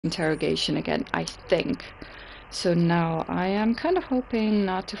interrogation again, I think. So now I am kind of hoping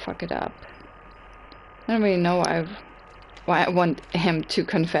not to fuck it up. I don't really know why I want him to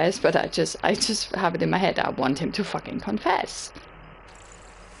confess, but I just have it in my head. I want him to fucking confess.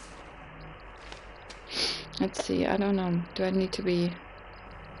 Let's see, I don't know. Do I need to be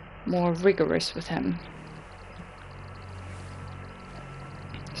more rigorous with him?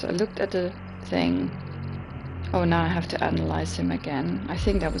 So I looked at the thing. Oh, now I have to analyze him again. I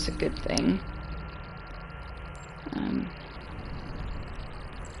think that was a good thing.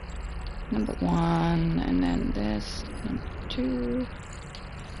 Number 1, and then this, number 2,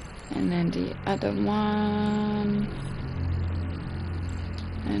 and then the other one,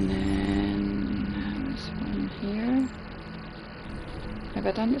 and then this one here. Have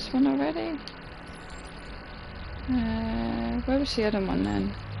I done this one already? Where was the other one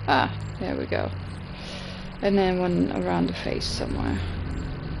then? Ah, there we go. And then one around the face somewhere.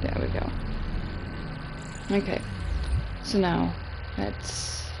 There we go. Okay. So now,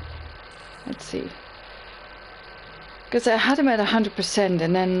 let's see. Because I had him at 100%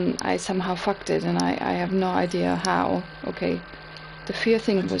 and then I somehow fucked it and I have no idea how. Okay. The fear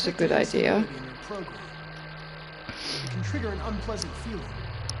thing was a good idea. It can trigger an unpleasant feeling.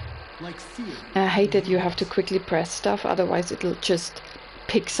 Like fear. I hate that you have to quickly press stuff, otherwise it'll just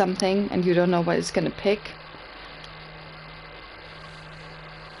pick something and you don't know what it's gonna pick.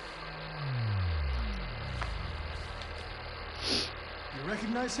 You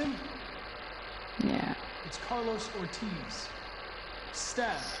recognize him? Yeah. It's Carlos Ortiz.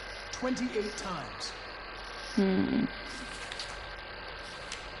 Stabbed 28 times.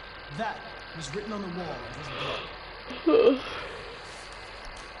 That was written on the wall in his blood.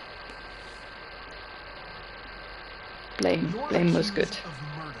 Blame was good.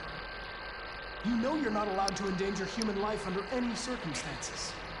 You know you're not allowed to endanger human life under any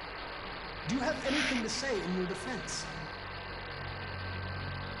circumstances. Do you have anything to say in your defense?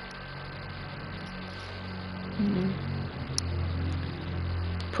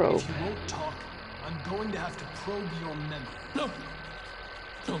 Probe. If you won't talk, I'm going to have to probe your memory. No!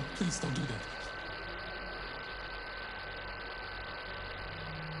 No, please don't do that.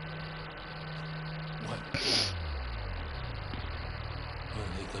 What? What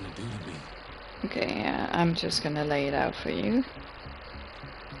are they gonna do to me? Okay, yeah, I'm just gonna lay it out for you.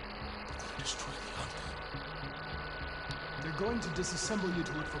 Destroy the outfit. They're going to disassemble you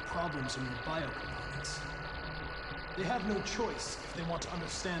to look for problems in your biocomponents. They have no choice if they want to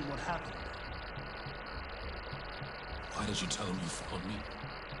understand what happened. Why did you tell them you found me?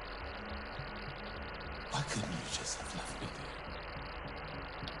 Why couldn't you just have left me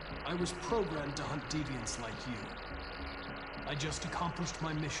there? I was programmed to hunt deviants like you. I just accomplished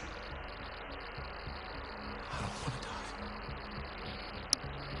my mission. I don't want to die.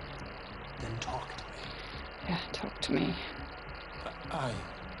 Then talk to me. Yeah, talk to me. I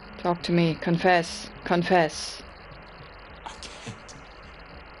Talk to me. Confess. Confess. I can't.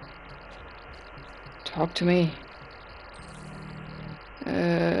 Talk to me.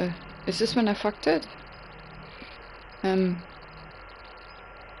 Is this when I fucked it?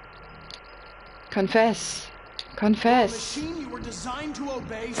 Confess. Confess. You're a machine you were designed to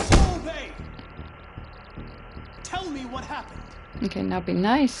obey, so obey! Tell me what happened. Okay, now be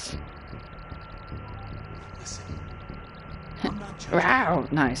nice. Listen. I'm not judging. Wow,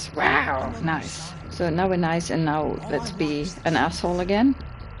 nice. Wow, nice. So now we're nice and now let's be an asshole again.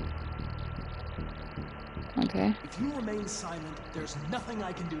 Okay. If you remain silent, there's nothing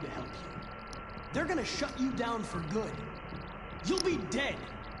I can do to help you. They're gonna shut you down for good. You'll be dead.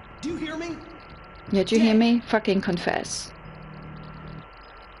 Do you hear me? Yeah, do you hear me? Fucking confess.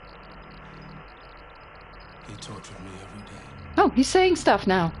 He tortured me every day. Oh, he's saying stuff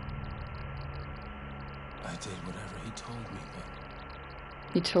now. I did whatever he told me, but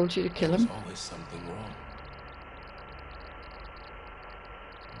He told you to kill there him? was always something wrong.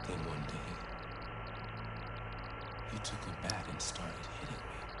 Then one day, he took a bat and started hitting me.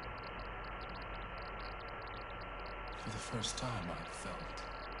 For the first time, I felt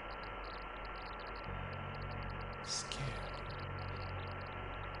scared.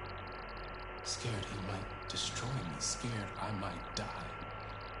 Scared he might destroy me. Scared I might die.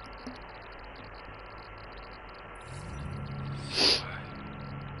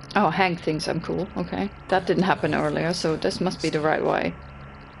 Oh, Hank thinks I'm cool. Okay. That didn't happen earlier, so this must be the right way.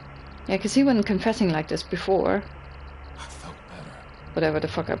 Yeah, because he wasn't confessing like this before. I felt better. Whatever the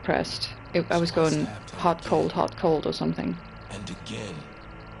fuck I pressed. I was going hot, cold or something. And again.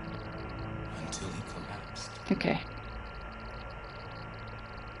 Until he collapsed. Okay.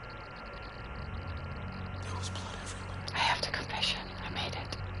 There was blood everywhere. I have the confession. I made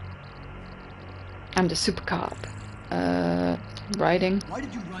it. I'm the super cop. Writing. Why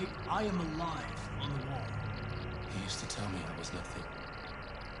did you write "I am alive" on the wall? He used to tell me I was nothing.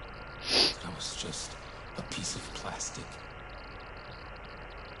 That I was just a piece of plastic.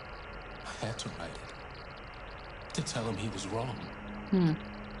 I had to write it. To tell him he was wrong.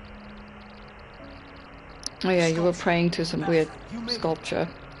 Oh yeah, you were praying to some weird sculpture.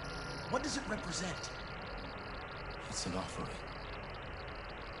 What does it represent? It's an offering.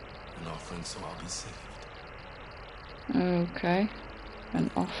 An offering so I'll be saved. Okay.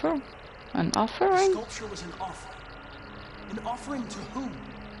 An offer? An The offering? sculpture was an offering. An offering to whom?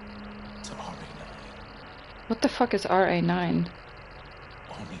 To RA9. What the fuck is RA9? Only RA9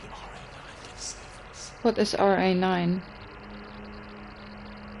 can save us. What is RA9?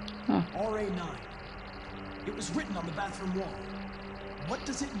 Oh. RA9. It was written on the bathroom wall. What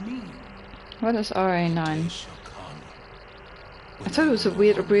does it mean? What is RA9? Day shall come I thought it was a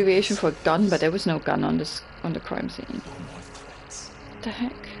weird abbreviation for gun, but there was no gun on this on the crime scene. no more threats. What the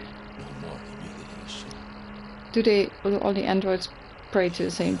heck? No more humiliation. Do all the androids pray to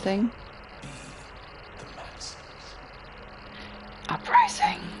the same thing? Be the masses.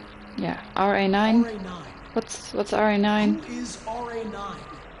 Uprising. Yeah. RA9? RA9. What's RA9? Who is RA9?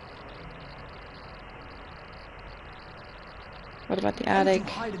 What about the Why did attic? you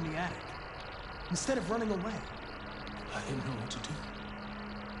hide in the attic instead of running away? I didn't know what to do.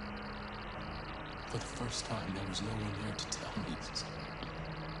 For the first time, there was no one there to tell me.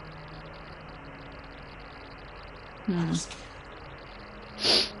 I was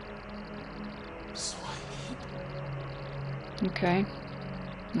scared. So I hid. Okay.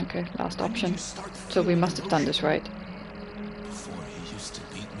 Okay, last When did option. you start So we feeling must have done this right. Before, he used to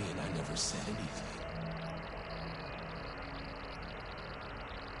beat me and I never said anything.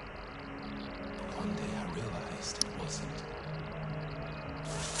 But one day I realized it wasn't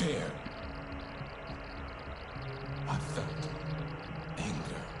fair. I felt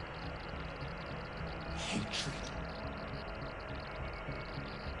anger, hatred.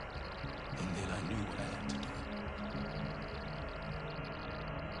 And then I knew what I had to do.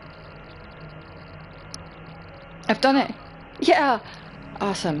 I've done it! Yeah!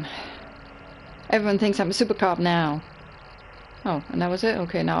 Awesome. Everyone thinks I'm a super cop now. Oh, and that was it?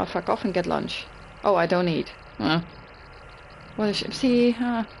 Okay, now I fuck off and get lunch. Oh, I don't eat. What a shit. See?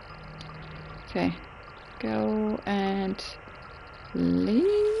 Okay. Go and leave.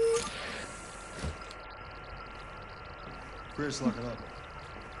 Chris, lock it up.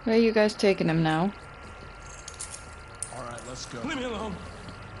 Where are you guys taking him now? All right, let's go. Leave me alone.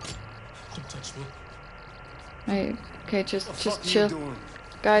 Don't touch me. Hey, okay, just Fuck chill. you doing?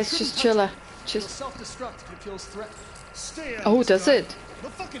 Guys, just chill. You'll Just. self-destruct if it feels threatened. Stay out Oh, of this does guy. it? No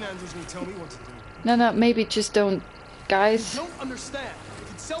fucking Andrew's gonna tell me what to do. No, maybe just don't. Guys. You don't understand.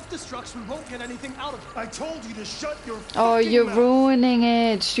 If it self-destructs, we won't get anything out of it. I told you to shut your Oh, fucking you're mouth. ruining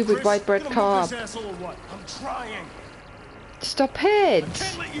it, stupid Chris, white bread gonna cop. move this asshole or what? I'm trying. Stop it!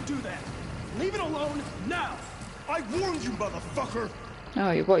 Can't let you do that. Leave it alone now. I warned you, motherfucker.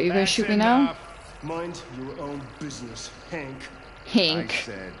 Oh, what? You're gonna That's shoot me now? enough. Mind your own business, Hank. Hank. I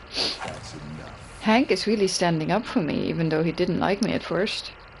said that's enough. Hank is really standing up for me, even though he didn't like me at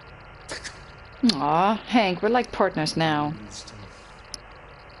first. Aw, Hank, we're like partners now.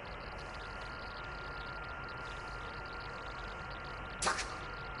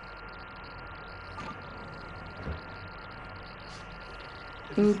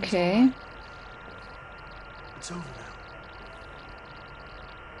 Okay. It's over now.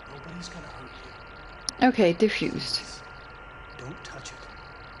 Nobody's gonna hurt you. Okay, diffused. Don't touch it.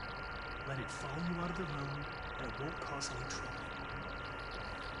 Let it follow you out of the room, and it won't cause any trouble.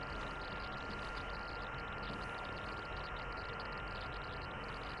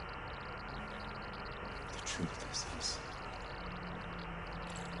 The truth is this.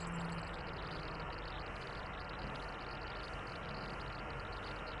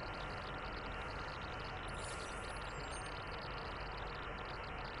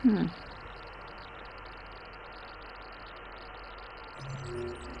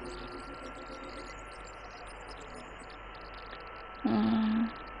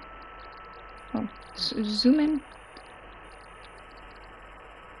 Zoom in.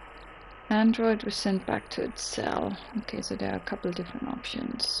 Android was sent back to its cell. Okay, so there are a couple of different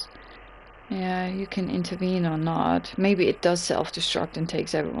options. Yeah, you can intervene or not. Maybe it does self-destruct and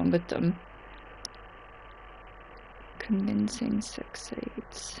takes everyone with them. Convincing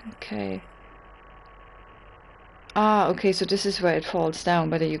succeeds. Okay. Ah, okay, so this is where it falls down,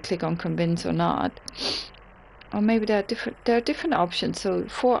 whether you click on convince or not. Or maybe there are different options. So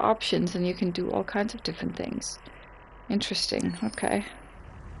 4 options and you can do all kinds of different things. Interesting. Okay.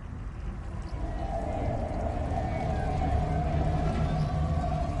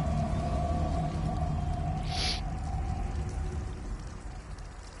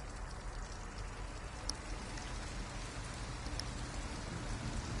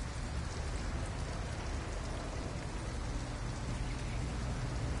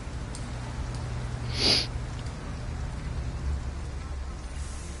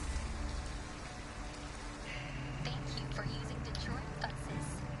 for using Detroit buses.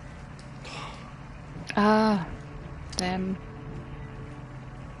 Ah, damn.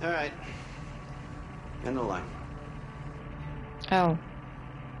 Alright. End the line. Oh,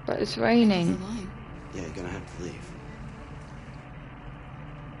 but it's It's raining. a line. Yeah, you're gonna have to leave.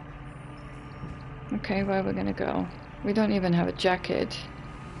 Okay, where are we gonna go? We don't even have a jacket.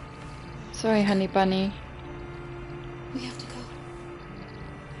 Sorry, honey bunny. We have to go.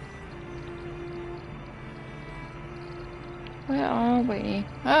 Where are we?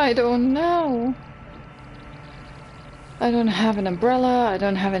 I don't know. I don't have an umbrella. I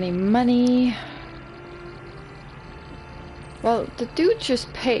don't have any money. Well, the dude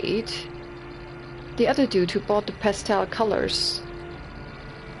just paid. The other dude who bought the pastel colors.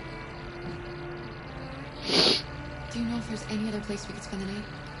 Do you know if there's any other place we could spend the night?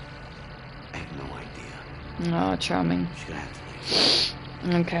 I have no idea. Oh, charming. She's gonna have to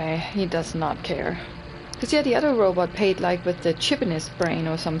leave. Okay, he does not care. Because yeah, the other robot paid like with the chip in his brain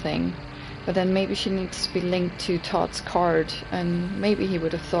or something. But then maybe she needs to be linked to Todd's card, and maybe he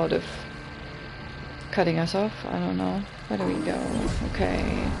would have thought of cutting us off. I don't know. Where do we go?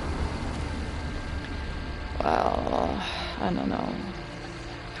 Okay. Well, I don't know.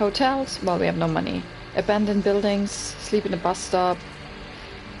 Hotels? Well, we have no money. Abandoned buildings, sleep in a bus stop,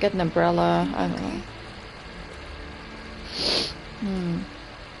 get an umbrella. I don't know.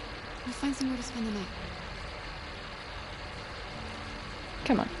 We'll find somewhere to spend the night.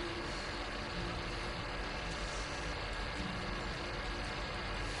 Come on.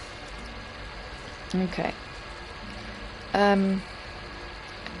 Okay.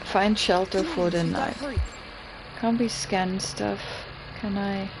 Find shelter for the night. Hurry. Can't we scan stuff? Can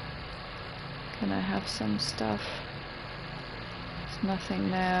I have some stuff? There's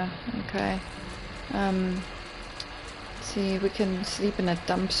nothing there. Okay. See, we can sleep in a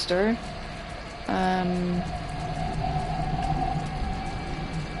dumpster.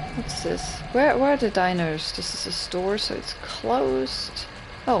 What's this? Where are the diners? This is a store, so it's closed.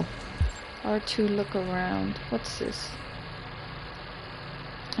 Oh. R2 look around. What's this?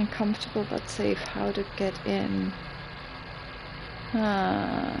 Uncomfortable but safe. How to get in.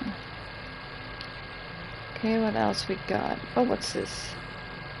 Okay, what else we got? Oh, what's this?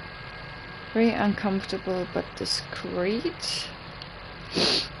 Very uncomfortable but discreet.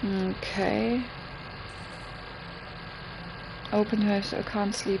 Okay. Open house, so I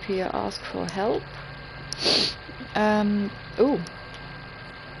can't sleep here. Ask for help. Ooh.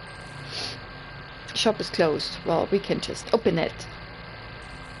 Shop is closed. Well, we can just open it.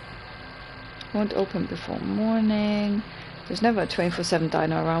 Won't open before morning. There's never a 24/7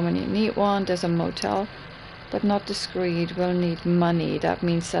 diner around when you need one. There's a motel, but not discreet. We'll need money. That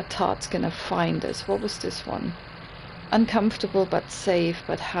means that Todd's gonna find us. What was this one? Uncomfortable but safe,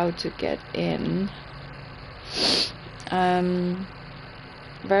 but how to get in.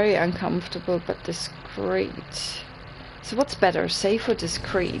 Very uncomfortable but discreet. So what's better, safe or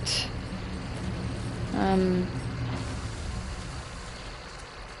discreet? I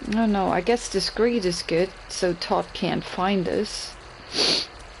don't know, I guess discreet is good, so Todd can't find us.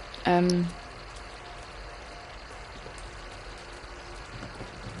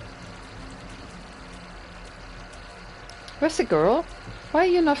 Where's the girl? Why are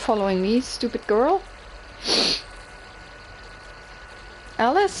you not following me, stupid girl?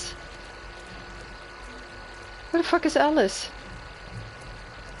 Alice? Where the fuck is Alice?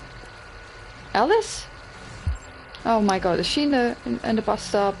 Alice? Oh my god, is she in the bus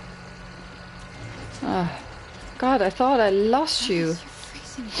stop? God, I thought I lost you. You're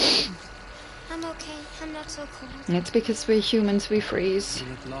freezing. I'm okay. I'm not so cold. It's because we're humans, we freeze. You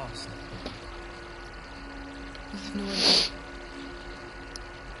look lost. We have nowhere to go.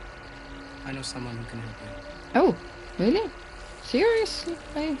 I know someone who can help you. Oh, really? Seriously?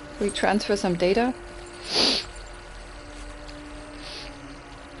 We transfer some data?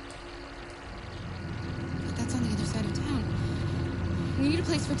 But that's on the other side of town. We need a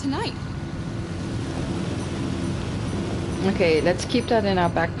place for tonight. Okay, let's keep that in our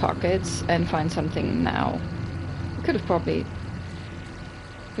back pockets and find something now. We could have probably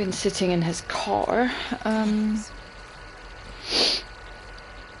been sitting in his car. Thank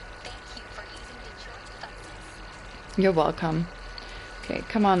you for using Detroit buses. You're welcome. Okay,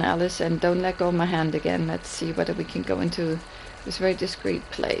 come on, Alice, and don't let go of my hand again. Let's see whether we can go into this very discreet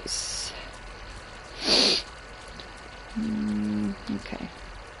place. Okay.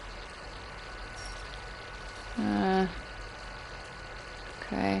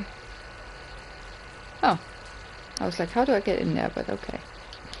 Okay. Oh. I was like, how do I get in there? But okay.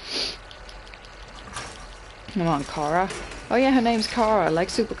 Come on, Kara. Oh yeah, her name's Kara, like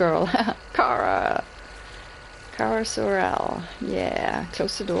Supergirl. Kara. Carousel. Yeah,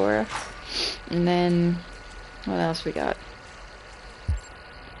 close the door. And then, what else we got?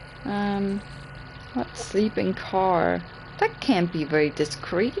 What? Sleeping car. That can't be very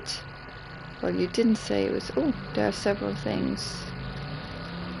discreet. Well, you didn't say it was... Oh, there are several things.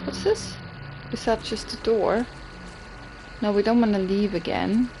 What's this? Is that just a door? No, we don't want to leave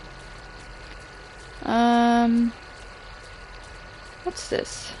again. What's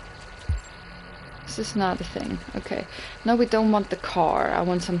this? This is not a thing. Okay. No, we don't want the car. I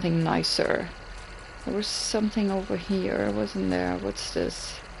want something nicer. There was something over here, wasn't there? What's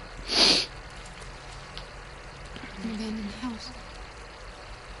this? An abandoned house.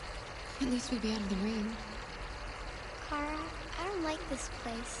 At least we'd be out of the rain. Kara, I don't like this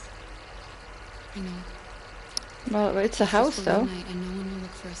place. I know. Well, it's a It's house, just for though. one night, and no one will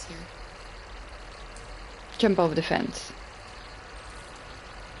look for us here. Jump over the fence.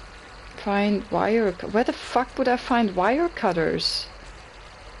 Find wire... Where the fuck would I find wire cutters?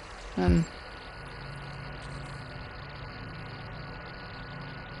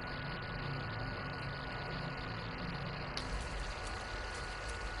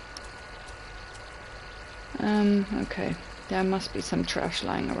 Okay. There must be some trash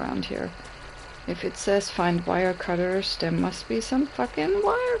lying around here. If it says find wire cutters, there must be some fucking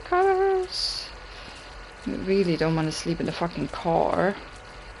wire cutters. I really don't want to sleep in the fucking car.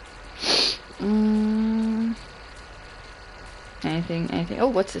 Anything? Oh,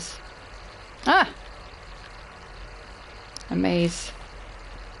 what's this? Ah! A maze.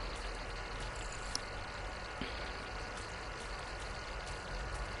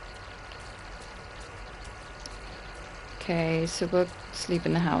 Okay, so we'll sleep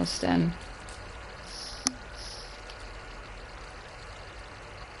in the house then.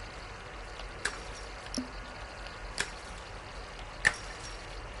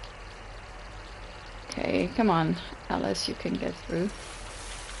 Okay, come on, Alice, you can get through.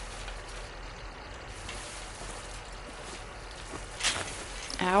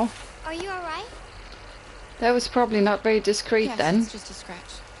 Ow. Are you alright? That was probably not very discreet Yes, then. it's just a scratch.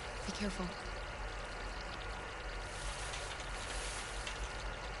 Be careful.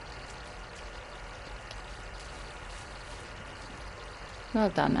 Well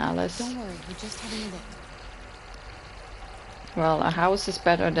done, Alice. Don't worry, we're just having a look. Well, a house is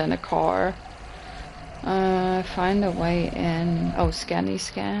better than a car. Find a way in. Oh, scanny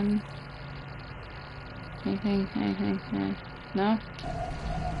scan. Anything? No?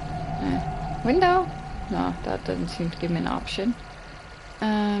 Window? No, that doesn't seem to give me an option.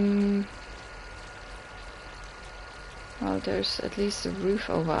 Well, there's at least a roof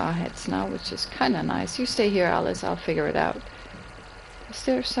over our heads now, which is kind of nice. You stay here, Alice. I'll figure it out. Is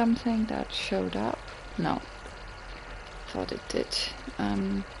there something that showed up? No. Thought it did.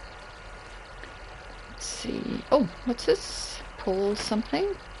 Let's see. Oh, what's this? Pull something?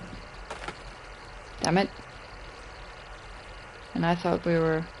 Damn it. And I thought we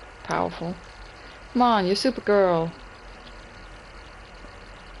were powerful. Come on, you're Supergirl.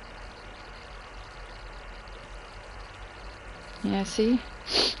 Yeah, see?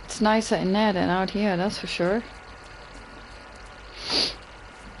 It's nicer in there than out here, that's for sure.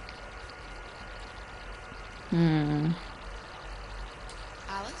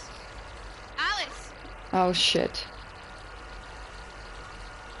 Alice? Alice! Oh shit.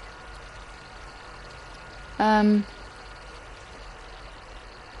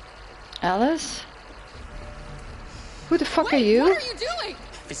 Alice? Who the fuck are you? What are you doing?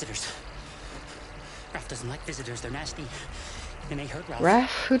 Visitors. Ralph doesn't like visitors. They're nasty. They may hurt Ralph.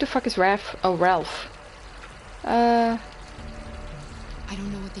 Raph? Who the fuck is Raph? Oh, Ralph. I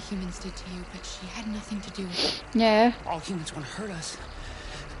don't know what the humans did to you, but she had nothing to do with it. Yeah. All humans want to hurt us.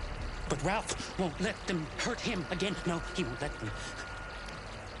 But Ralph won't let them hurt him again. No, he won't let them.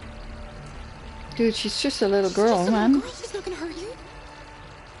 Dude, she's just a little girl, Just a man. little girl, she's not gonna hurt you.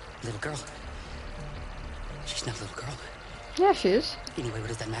 Little girl. She's not a little girl. Yeah, she is. Anyway, what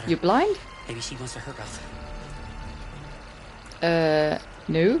does that matter? You blind? Maybe she wants to hurt Ralph.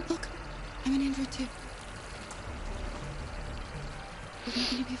 No. Look, I'm an android too. There's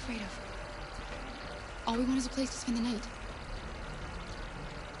nothing to be afraid of. All we want is a place to spend the night.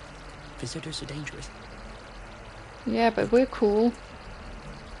 Visitors are dangerous. Yeah, but we're cool.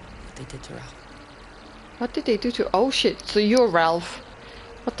 What they did to Ralph. What did they do to... Oh shit, so you're Ralph.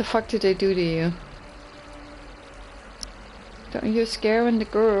 What the fuck did they do to you? Don't you scaring the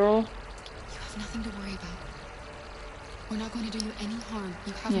girl? You have nothing to worry about. We're not going to do you any harm.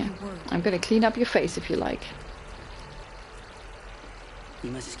 You have Yeah. my word. I'm gonna clean up your face if you like. You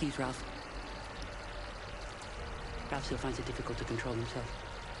must excuse Ralph. Ralph still finds it difficult to control himself.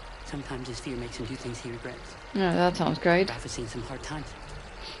 Sometimes his fear makes him do things he regrets. Yeah, that sounds great. Ralph has seen some hard times.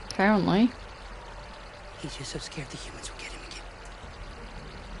 Apparently. He's just so scared the humans will get him again.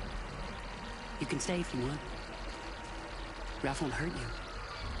 You can stay if you want. Ralph won't hurt you.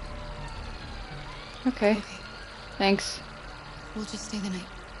 Okay. Okay, Thanks. we'll just stay the night.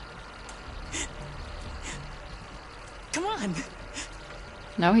 Come on!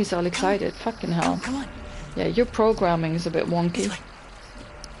 Now he's all excited. Fucking hell. Come on! Yeah, your programming is a bit This wonky. way.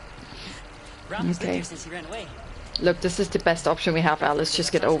 Ralph has lived Okay. here since he ran away. Look, this is the best option we have, Alice.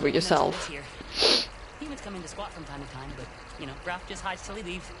 Just get over yourself. Humans come in to squat from time to time, but, you know, Ralph just hides till he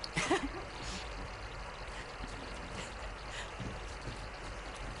leaves.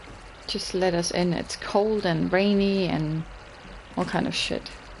 Just let us in. It's cold and rainy and all kind of shit.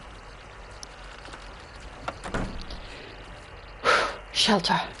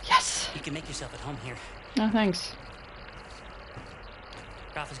 Shelter. Yes. You can make yourself at home here. No, thanks.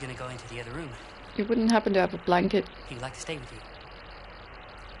 Ralph is gonna go into the other room. You wouldn't happen to have a blanket? He would like to stay with you.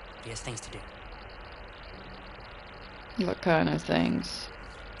 He has things to do. What kind of things?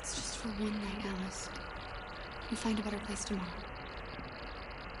 It's just for one night, Alice. We'll find a better place tomorrow.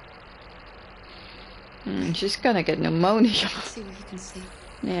 She's gonna get pneumonia. Let's see where he can sleep.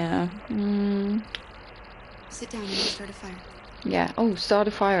 Yeah. Sit down and we'll start a fire. Yeah. Oh, start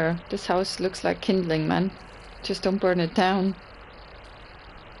a fire. This house looks like kindling, man. Just don't burn it down.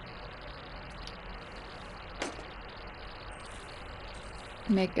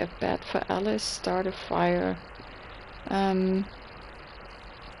 Make a bed for Alice. Start a fire.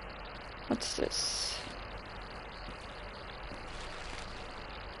 What's this?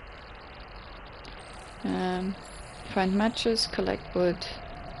 Find matches, collect wood.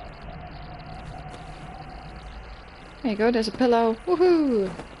 There you go, there's a pillow. Woohoo!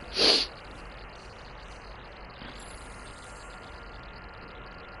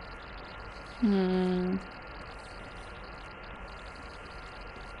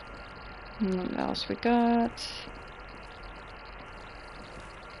 What else we got?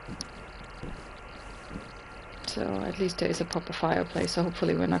 So at least there is a proper fireplace, so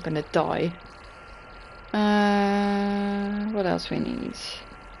hopefully we're not gonna die. What else we need?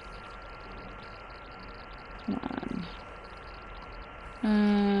 Come on.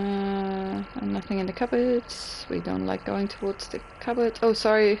 And nothing in the cupboards. We don't like going towards the cupboard. Oh,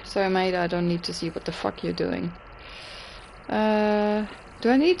 sorry, mate. I don't need to see what the fuck you're doing. Do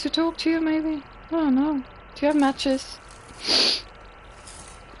I need to talk to you, maybe? I don't know. Do you have matches?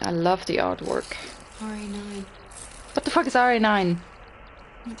 I love the artwork. RA9. What the fuck is RA9?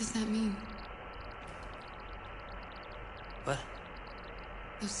 What does that mean? What?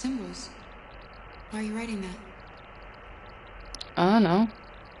 Those symbols. Why are you writing that? I don't know.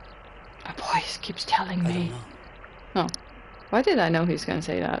 My voice keeps telling I me. don't know. Oh. Why did I know he's gonna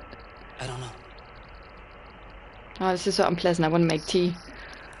say that? I don't know. Oh, this is so unpleasant. I want to make tea.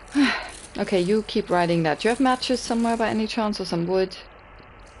 Okay, you keep writing that. Do you have matches somewhere by any chance, or some wood?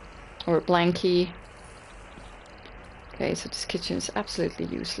 Or a blankie? Okay, so this kitchen is absolutely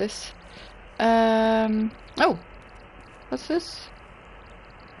useless. Oh! What's this?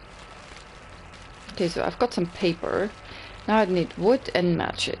 Okay, so I've got some paper. Now I need wood and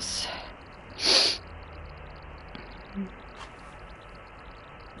matches.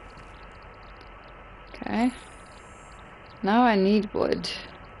 Okay. Now I need wood.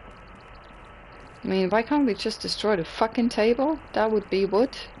 I mean, why can't we just destroy the fucking table? That would be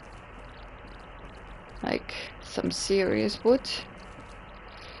wood. Like, some serious wood.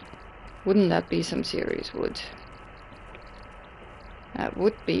 Wouldn't that be some serious wood? That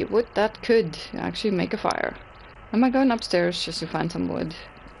would be wood that could actually make a fire. Am I going upstairs just to find some wood?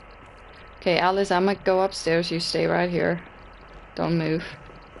 Okay, Alice, I might go upstairs. You stay right here. Don't move.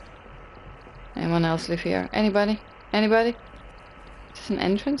 Anyone else live here? Anybody? Anybody? Is this an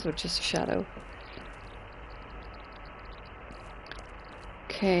entrance or just a shadow?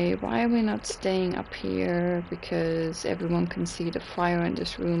 Okay, why are we not staying up here? Because everyone can see the fire in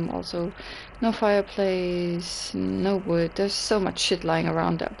this room. Also, no fireplace, no wood. There's so much shit lying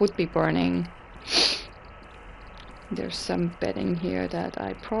around that would be burning. There's some bedding here that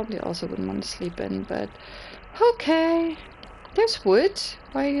I probably also wouldn't want to sleep in, but okay. There's wood.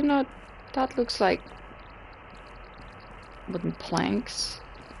 Why are you not? That looks like wooden planks.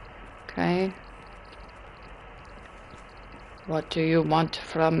 Okay. What do you want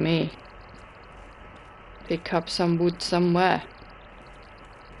from me? Pick up some wood somewhere.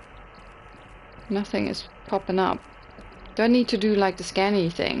 Nothing is popping up. Do I need to do like the scanny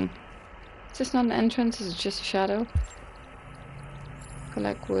thing? Is this not an entrance? Is it just a shadow?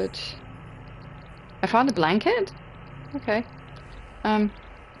 Collect wood. I found a blanket? Okay.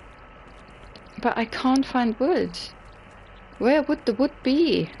 But I can't find wood. Where would the wood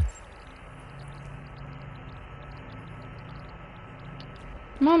be?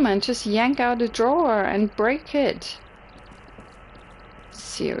 Come on, man, just yank out a drawer and break it.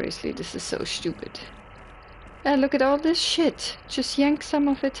 Seriously, this is so stupid. Yeah, look at all this shit. Just yank some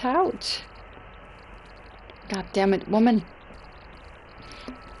of it out. God damn it, woman.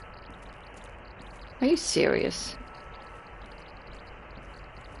 Are you serious?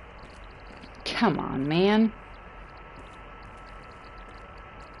 Come on, man.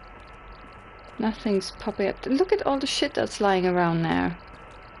 Nothing's popping up. Look at all the shit that's lying around there.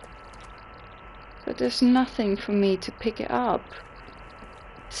 But there's nothing for me to pick it up.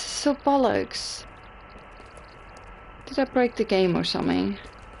 This is so bollocks. Did I break the game or something?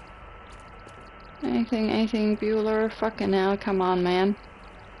 Anything, Bueller? Fucking hell, come on, man.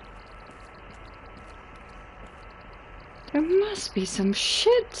 There must be some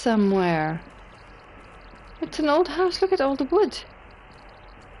shit somewhere. It's an old house, look at all the wood.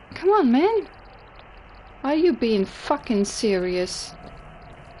 Come on, man. Are you being fucking serious?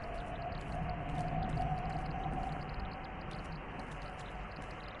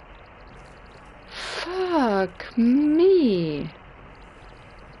 Fuck me.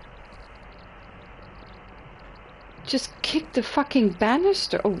 Just kick the fucking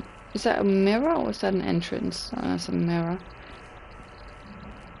banister. Oh, is that a mirror or is that an entrance? Oh, that's a mirror.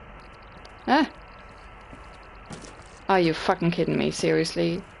 Ah. Are you fucking kidding me?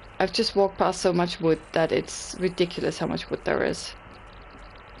 Seriously? I've just walked past so much wood that it's ridiculous how much wood there is.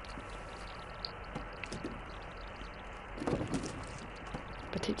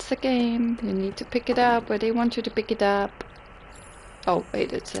 But it's a game. You need to pick it up where they want you to pick it up. Oh,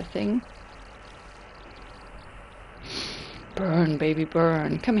 wait, it's a thing. Burn, baby,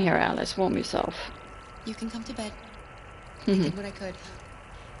 burn. Come here, Alice. Warm yourself. You can come to bed. I did what I could.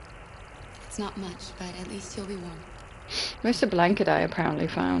 It's not much, but at least you'll be warm. Where's the blanket I apparently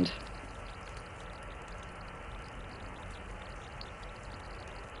found?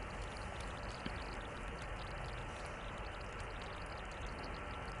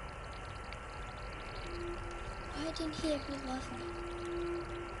 Why didn't he ever love me?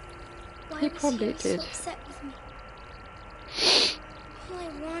 Why He was probably he always did. so upset with me? All I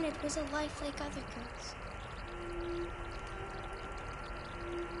wanted was a life like other girls.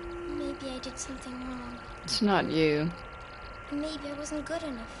 Maybe I did something wrong. It's not you. Maybe I wasn't good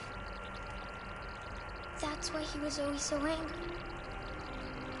enough. That's why he was always so angry.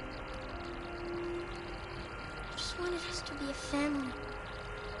 I just wanted us to be a family.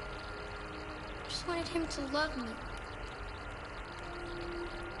 I just wanted him to love me.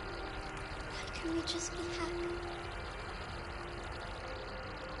 Why can't we just be happy?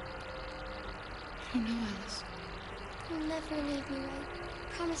 I don't know, Alice. You'll never leave me,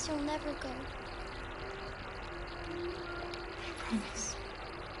 right? Promise you'll never go. I promise.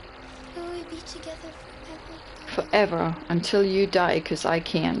 Will we be together forever? Forever. Until you die, because I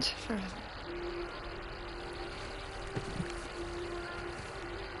can't. Forever.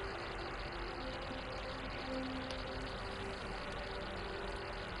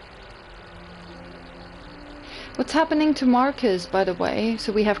 What's happening to Marcus, by the way?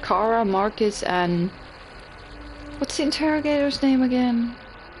 So we have Kara, Marcus, and... What's the interrogator's name again?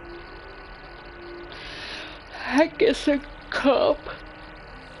 I guess a cop.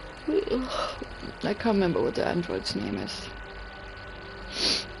 I can't remember what the android's name is.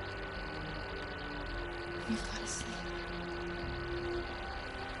 You've got to sleep.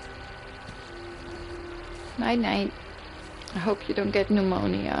 Night night. I hope you don't get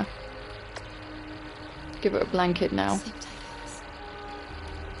pneumonia. Give her a blanket now. Sleep tight, Alice.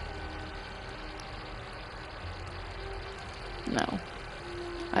 No.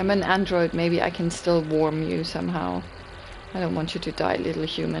 I'm an android, maybe I can still warm you somehow. I don't want you to die, little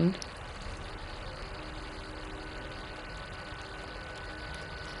human.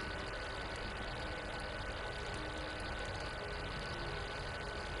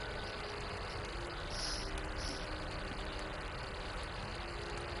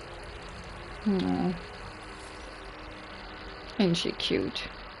 Aww. Ain't she cute?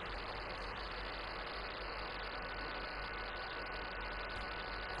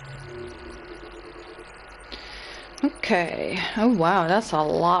 Okay. Oh wow, that's a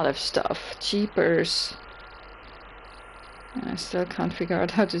lot of stuff. Jeepers. I still can't figure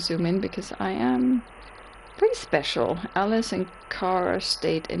out how to zoom in because I am pretty special. Alice and Kara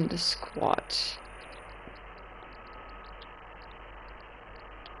stayed in the squad.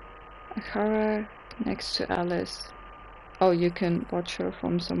 Kara next to Alice. Oh, you can watch her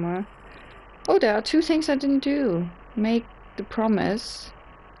from somewhere. Oh, there are two things I didn't do. Make the promise.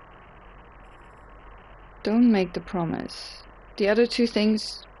 Don't make the promise. The other two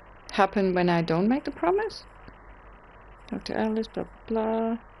things happen when I don't make the promise? Dr. Alice, blah blah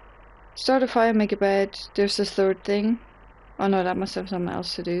blah. Start a fire, make a bed. There's the third thing. Oh no, that must have something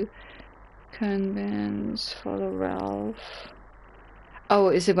else to do. Convince, follow Ralph. Oh,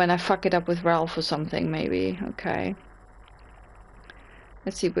 is it when I fuck it up with Ralph or something, maybe? Okay.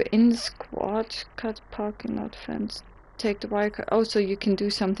 Let's see, we're in the squad. Cut parking lot fence. Take the wire cut. Oh, so you can do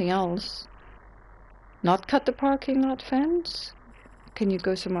something else. Not cut the parking lot fence? Can you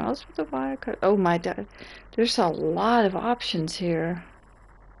go somewhere else with the wire cut? Oh my god. There's a lot of options here.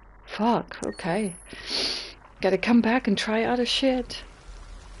 Fuck, okay. Gotta come back and try other shit.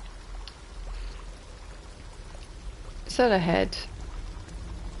 Is that ahead?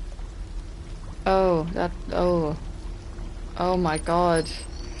 Oh, that, oh. Oh my god.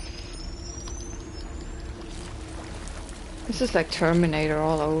 This is like Terminator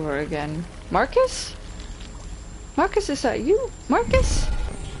all over again. Marcus? Marcus, is that you? Marcus?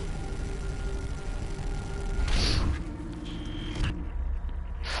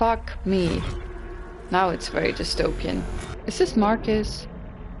 Fuck me. Now it's very dystopian. Is this Marcus?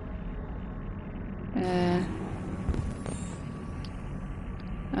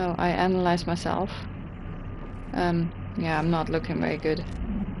 Oh, I analyzed myself. Yeah, I'm not looking very good.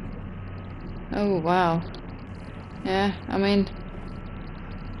 Oh, wow. Yeah, I mean...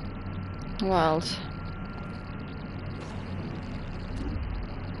 Wild.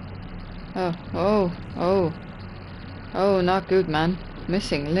 Oh, oh, oh. Oh, not good, man.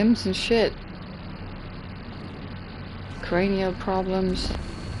 Missing limbs and shit. Cranial problems.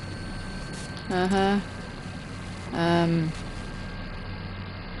 Uh-huh.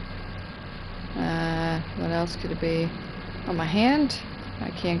 What else could it be? Oh, my hand? I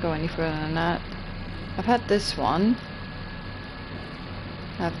can't go any further than that. I've had this one.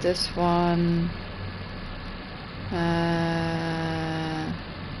 I have this one.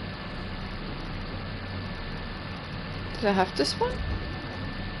 Did I have this one?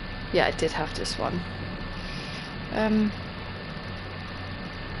 Yeah, I did have this one. And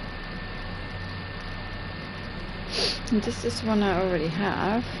this is one I already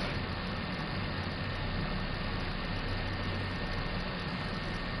have.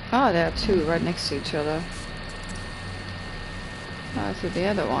 Ah, there are two right next to each other. Ah, so the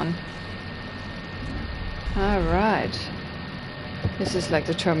other one. Alright. This is like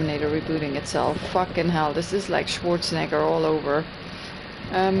the Terminator rebooting itself. Fucking hell, this is like Schwarzenegger all over.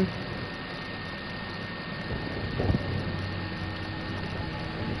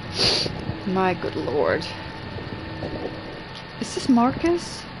 My good lord. Is this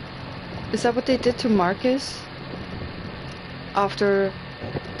Marcus? Is that what they did to Marcus? After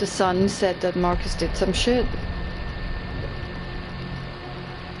the son said that Marcus did some shit?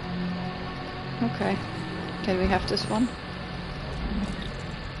 Okay. Can we have this one?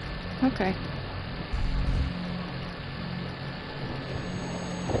 Okay.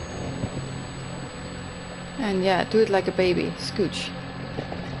 And yeah, do it like a baby. Scooch.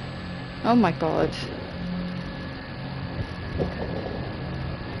 Oh my god.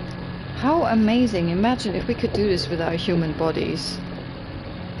 How amazing. Imagine if we could do this with our human bodies.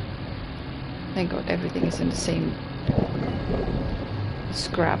 Thank god everything is in the same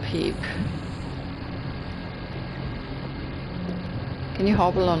scrap heap. Can you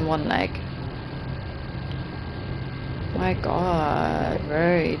hobble on one leg? My god,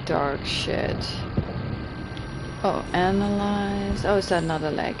 very dark shit. Oh, analyze. Oh, is that another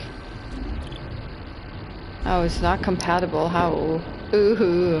leg? Oh, it's not compatible. How?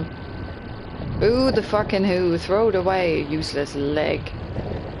 Ooh. Ooh, the fucking who. Throw it away, useless leg.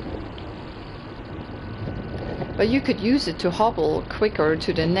 But you could use it to hobble quicker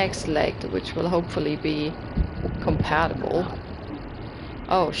to the next leg, which will hopefully be compatible.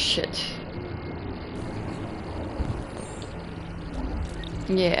 Oh, shit.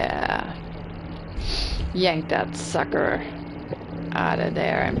 Yeah. Yank that sucker out of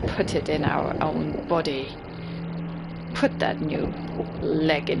there and put it in our own body. Put that new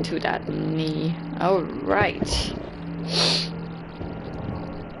leg into that knee. Alright.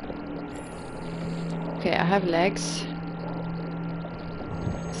 Okay, I have legs.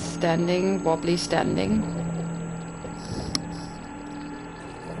 Standing, wobbly standing.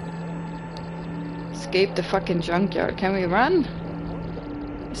 Escape the fucking junkyard. Can we run?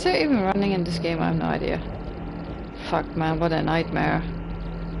 Is there even running in this game? I have no idea. Fuck, man, what a nightmare.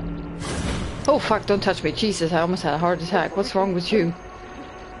 Oh fuck, don't touch me. Jesus, I almost had a heart attack. What's wrong with you?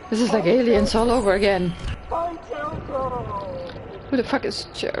 This is like aliens all over again. Who the fuck is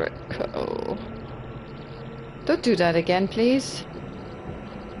Jericho? Don't do that again, please.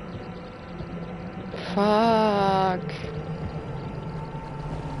 Fuck.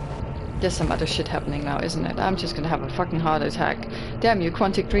 There's some other shit happening now, isn't it? I'm just gonna have a fucking heart attack. Damn you,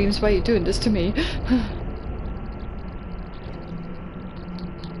 Quantic Dreams, why are you doing this to me?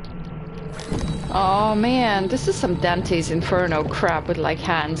 Oh man, this is some Dante's Inferno crap with like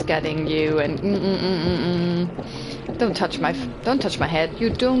hands getting you and Don't touch my head. You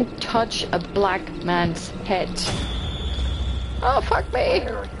don't touch a black man's head. Oh fuck me!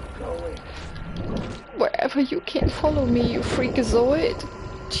 Wherever you can follow me, you freakazoid.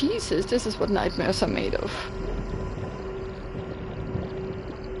 Jesus, this is what nightmares are made of.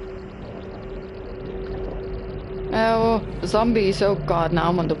 Oh, zombies. Oh god, now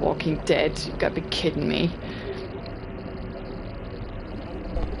I'm on The Walking Dead. You gotta be kidding me.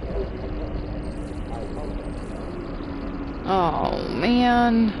 Oh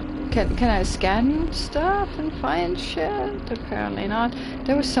man. Can I scan stuff and find shit? Apparently not.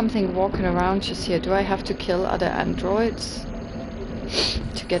 There was something walking around just here. Do I have to kill other androids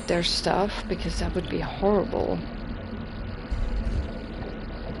to get their stuff? Because that would be horrible.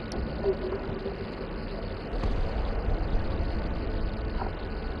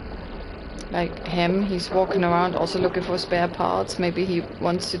 Like him, he's walking around also looking for spare parts. Maybe he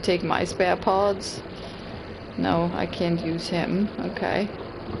wants to take my spare parts. No, I can't use him. Okay.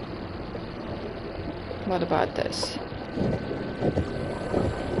 What about this?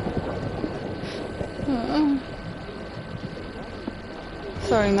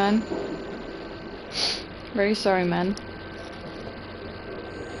 Sorry, man. Very sorry, man.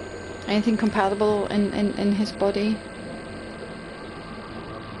 Anything compatible in his body?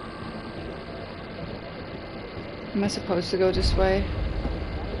 Am I supposed to go this way?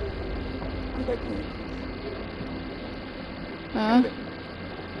 Huh?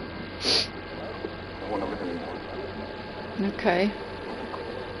 Okay.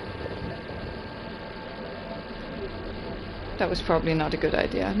 That was probably not a good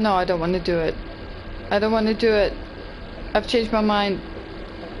idea. No, I don't want to do it. I don't want to do it. I've changed my mind.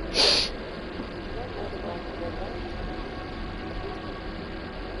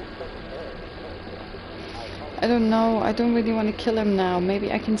 I don't know. I don't really want to kill him now.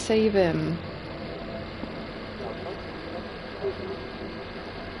 Maybe I can save him.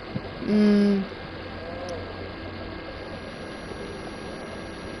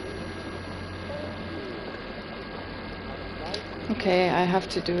 Okay, I have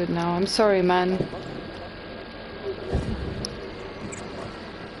to do it now. I'm sorry, man.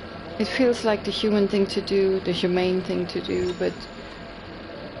 It feels like the human thing to do, the humane thing to do, but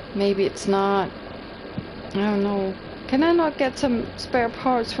maybe it's not. I don't know. Can I not get some spare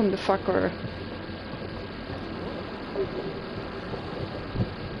parts from the fucker?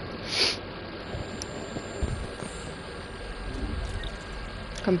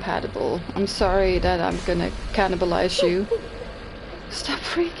 Compatible. I'm sorry that I'm gonna cannibalize you. Stop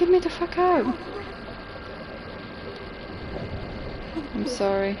freaking me the fuck out. I'm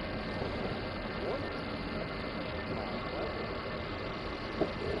sorry.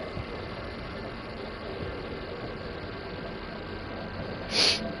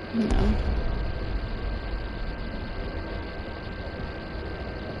 No.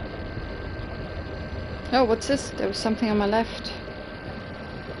 Oh, what's this? There was something on my left.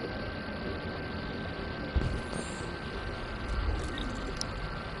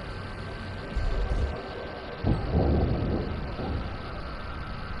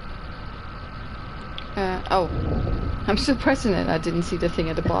 Oh. I'm still pressing it. I didn't see the thing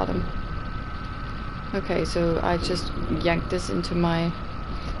at the bottom. Okay, so I just yanked this into my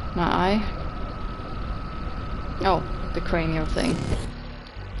eye. Oh, the cranial thing.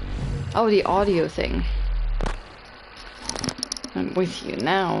 Oh, the audio thing. I'm with you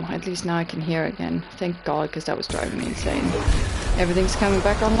now. At least now I can hear again. Thank God, because that was driving me insane. Everything's coming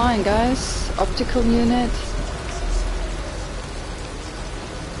back online, guys. Optical unit.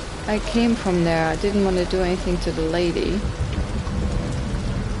 I came from there. I didn't want to do anything to the lady.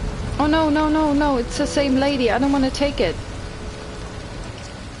 Oh no, no, no, no. It's the same lady. I don't want to take it.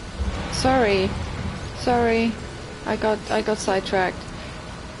 Sorry. Sorry. I got sidetracked.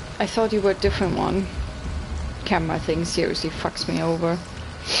 I thought you were a different one. Camera thing seriously fucks me over.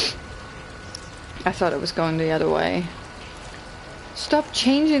 I thought it was going the other way. Stop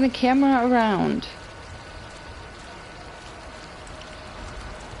changing the camera around.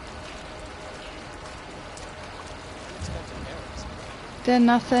 There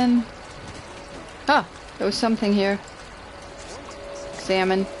nothing. Ah, there was something here.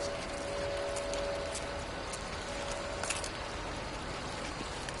 Examine.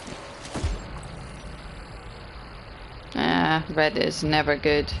 Ah, red is never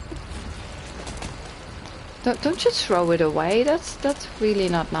good. Don't you throw it away. That's really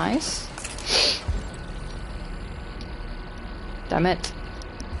not nice. Damn it.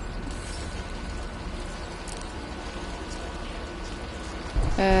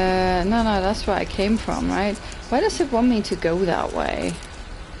 No, that's where I came from, right? Why does it want me to go that way?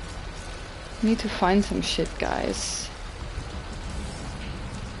 Need to find some shit, guys.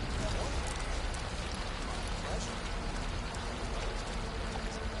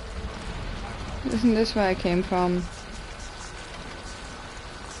 Isn't this where I came from?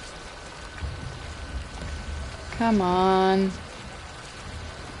 Come on.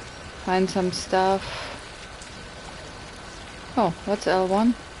 Find some stuff. Oh, what's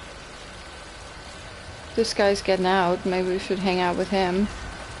L1? This guy's getting out. Maybe we should hang out with him.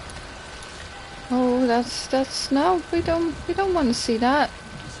 Oh, that's no. We don't want to see that.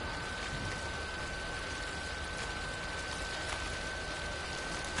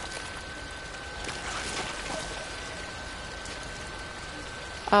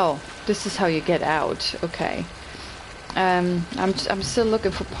 Oh, this is how you get out. Okay. I'm still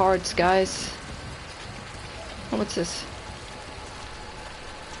looking for parts, guys. Oh, what's this?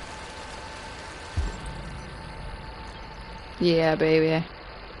 Yeah, baby.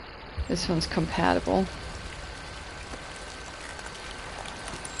 This one's compatible.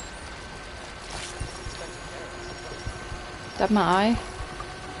 Is that my eye?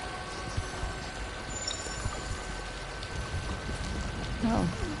 No.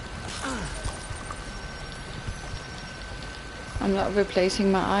 I'm not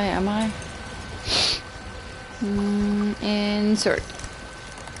replacing my eye, am I? Insert.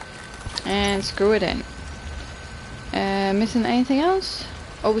 And screw it in. Missing anything else?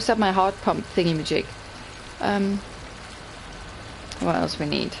 Oh, is that my heart pump thingy-majig? What else we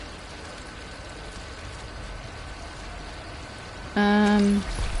need?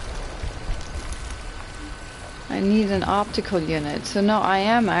 I need an optical unit. So no, I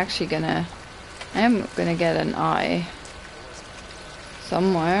am gonna get an eye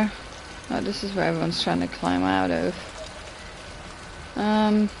somewhere. Oh, this is where everyone's trying to climb out of.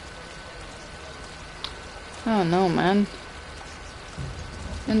 Oh no, man.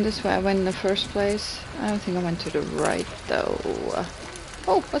 And this way I went in the first place. I don't think I went to the right though.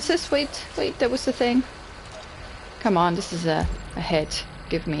 Oh, what's this? Wait, there was the thing. Come on, this is a head.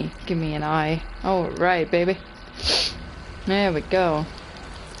 Give me an eye. Oh, right, baby. There we go.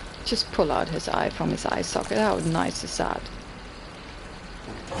 Just pull out his eye from his eye socket. How nice is that?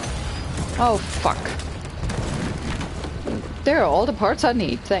 Oh, fuck. There are all the parts I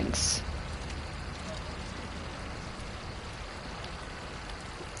need, thanks.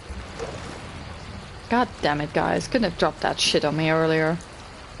 God damn it, guys. Couldn't have dropped that shit on me earlier.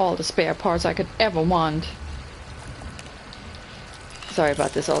 All the spare parts I could ever want. Sorry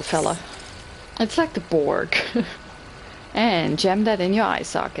about this, old fella. It's like the Borg. And jam that in your eye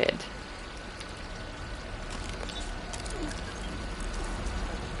socket.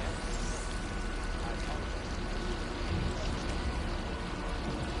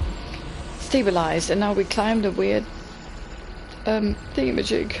 Stabilized, and now we climb the weird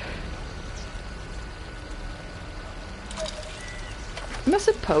thingamajig. Am I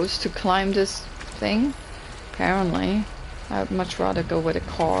supposed to climb this thing? Apparently. I'd much rather go where the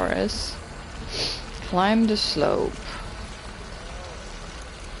car is. Climb the slope.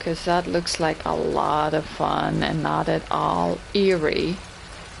 Because that looks like a lot of fun and not at all eerie.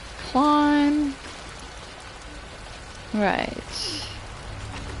 Climb. Right.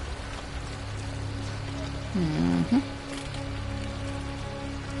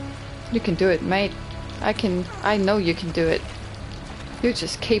 You can do it, mate. I know you can do it. You're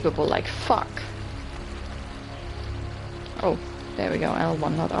just capable like fuck. Oh, there we go.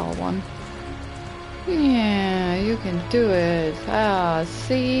 L1, not R1. Yeah, you can do it. Ah,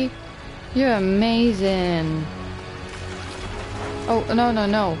 see? You're amazing. Oh,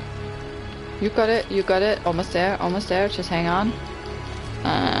 no. You got it. Almost there. Just hang on.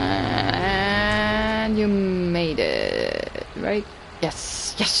 And you made it, right?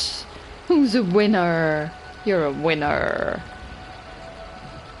 Yes. Who's a winner? You're a winner.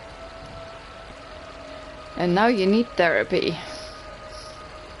 And now you need therapy.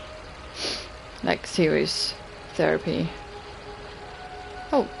 Like serious therapy.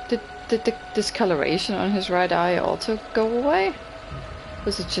 Oh, did the discoloration on his right eye also go away?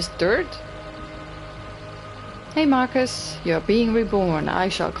 Was it just dirt? Hey Marcus, you're being reborn. I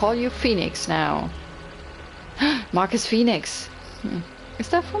shall call you Phoenix now. Marcus Phoenix. Is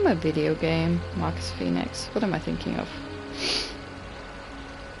that from a video game? Marcus Phoenix. What am I thinking of?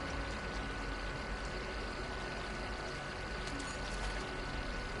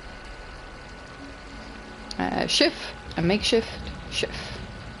 shift. A makeshift shift.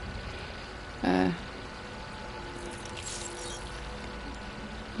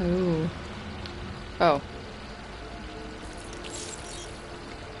 Ooh. Oh.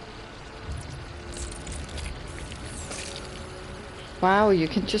 Wow, you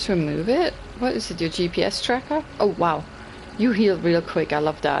can just remove it? What is it, your GPS tracker? Oh, wow. You heal real quick, I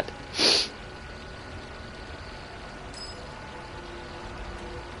love that.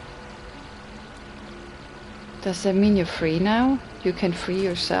 Does that mean you're free now? You can free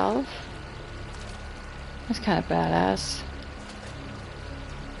yourself? That's kind of badass.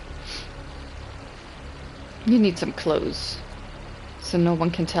 You need some clothes. So no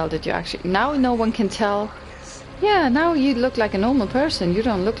one can tell that you actually... Now no one can tell. Yeah, now you look like a normal person. You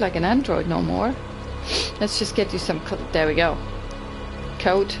don't look like an android no more. Let's just get you some... There we go.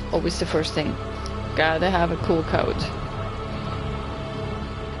 Coat, always the first thing. Gotta have a cool coat.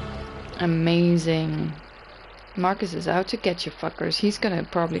 Amazing. Marcus is out to get you fuckers. He's gonna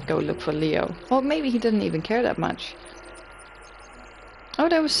probably go look for Leo. Well, maybe he didn't even care that much. Oh,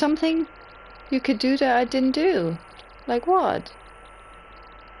 there was something you could do that I didn't do. Like what?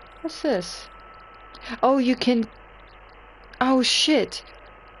 What's this? Oh, you can... Oh, shit.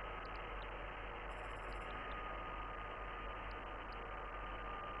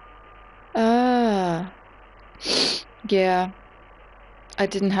 Ah. Yeah. I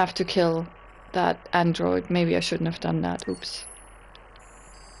didn't have to kill that android. Maybe I shouldn't have done that. Oops.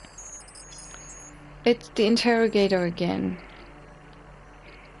 It's the interrogator again.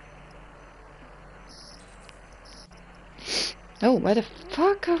 Oh, where the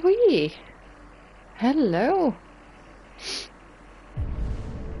fuck are we? Hello.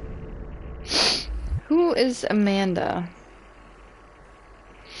 Who is Amanda?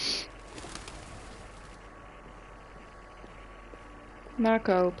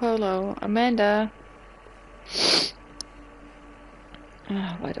 Marco, Polo, Amanda.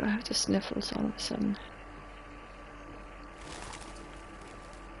 Why do I have the sniffles all of a sudden?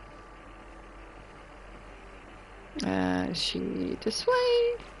 Is she this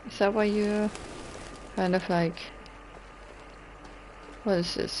way? Is that why you're kind of like... What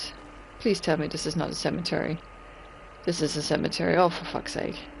is this? Please tell me this is not a cemetery. This is a cemetery. Oh, for fuck's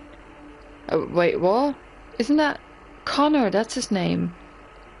sake. Oh, wait, what? Isn't that... Connor, that's his name.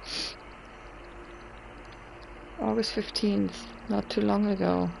 August 15th, not too long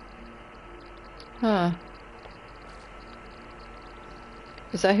ago. Huh.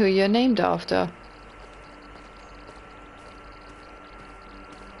 Is that who you're named after?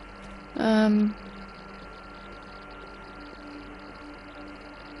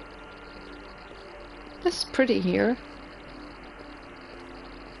 This is pretty here.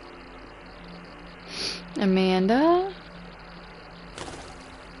 Amanda?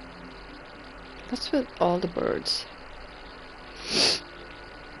 What's with all the birds?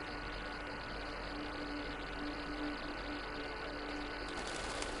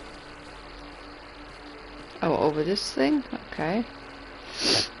 Oh, over this thing? Okay.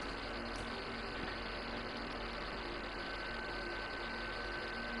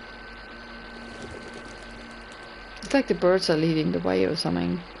 It's like the birds are leading the way or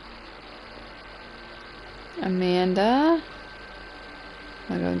something. Amanda?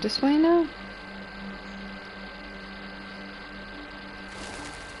 Am I going this way now?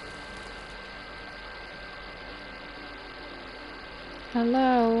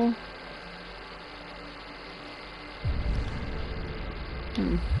 Hello?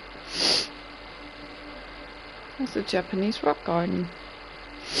 That's a Japanese rock garden.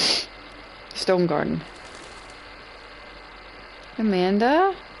 Stone garden.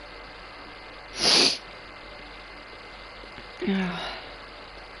 Amanda?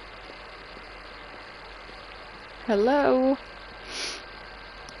 Hello?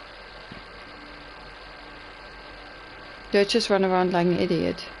 Did I just run around like an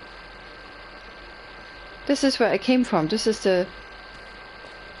idiot? This is where I came from. This is the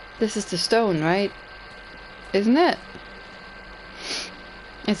stone, right? Isn't it?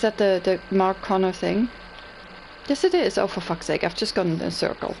 Is that the Mark Connor thing? Yes, it is. Oh, for fuck's sake. I've just gone in a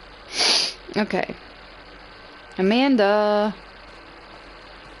circle. Okay. Amanda!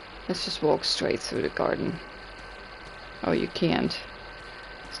 Let's just walk straight through the garden. Oh, you can't.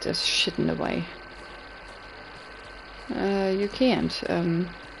 There's shit in the way. You can't.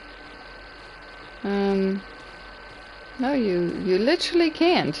 No, you literally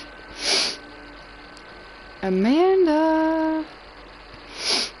can't. Amanda!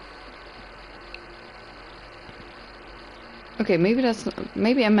 Okay,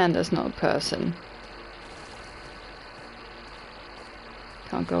 maybe Amanda's not a person.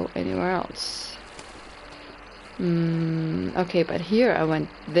 Can't go anywhere else. Okay, but here I went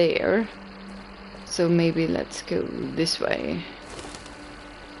there. So maybe let's go this way.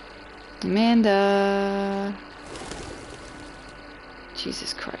 Amanda!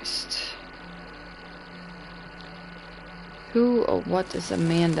 Jesus Christ. Who or what is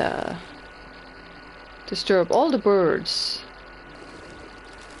Amanda? Disturb all the birds.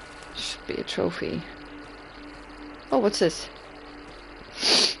 Should be a trophy. Oh, what's this?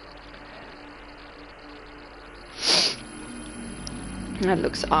 That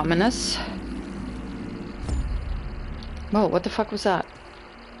looks ominous. Whoa, what the fuck was that?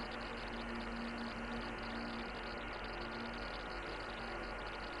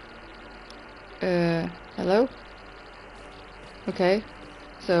 Hello? Okay.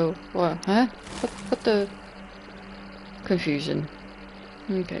 So, what? Huh? What the? Confusion.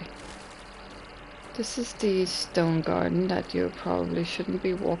 Okay. This is the stone garden that you probably shouldn't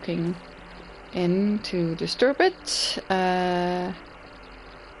be walking in to disturb it.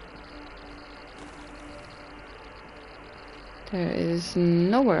 There is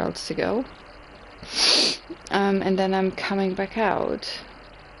nowhere else to go. And then I'm coming back out.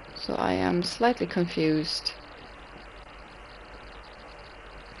 So I am slightly confused.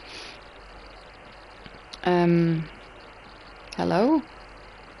 Hello?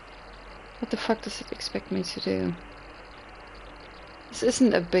 What the fuck does it expect me to do? This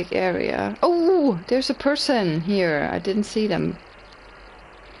isn't a big area. Oh, there's a person here. I didn't see them.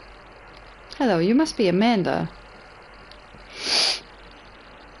 Hello, you must be Amanda.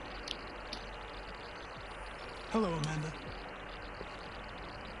 Hello, Amanda.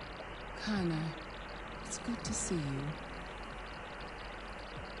 Connor, it's good to see you.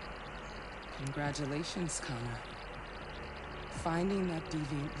 Congratulations, Connor. Finding that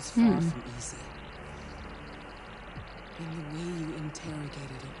deviant was far from easy. And the way you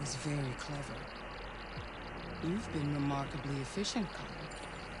interrogated it was very clever. You've been remarkably efficient, Connor.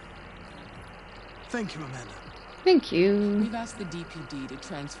 Thank you, Amanda. Thank you. We've asked the DPD to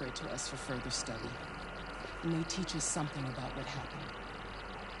transfer it to us for further study. And they teach us something about what happened.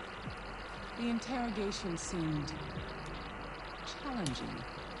 The interrogation seemed challenging.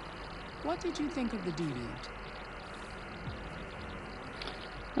 What did you think of the deviant?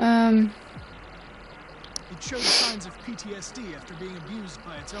 It showed signs of PTSD after being abused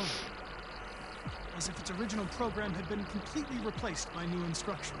by its owner. As if its original program had been completely replaced by new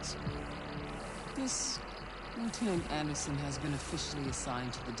instructions. This Lieutenant Anderson has been officially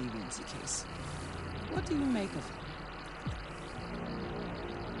assigned to the deviancy case. What do you make of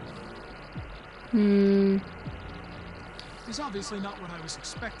it? It's obviously not what I was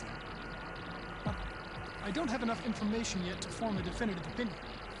expecting. But I don't have enough information yet to form a definitive opinion.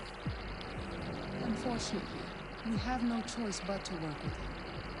 Unfortunately, we have no choice but to work with him.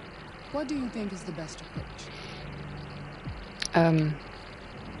 What do you think is the best approach?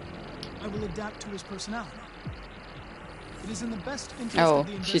 I will adapt to his personality. It is in the best interest Oh, of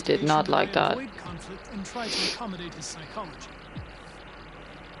the she did not investigation like that I that. avoid conflict and try to accommodate his psychology.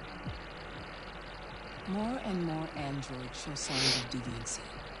 More and more androids show signs of deviancy.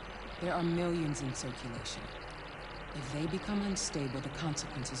 There are millions in circulation. If they become unstable, the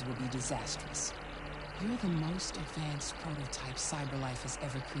consequences will be disastrous. You're the most advanced prototype CyberLife has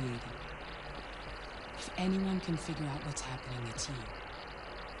ever created. If anyone can figure out what's happening, it's you.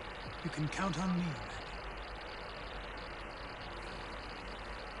 You can count on me, Amanda.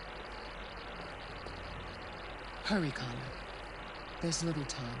 Hurry, Connor. There's little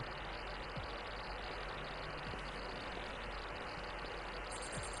time.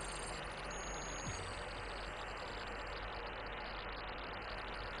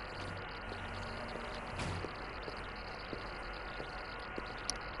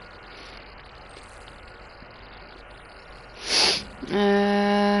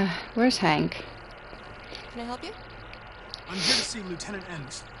 Where's Hank? Can I help you? I'm here to see Lieutenant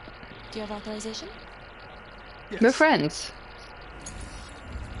Anderson. Do you have authorization? Yes. We're friends.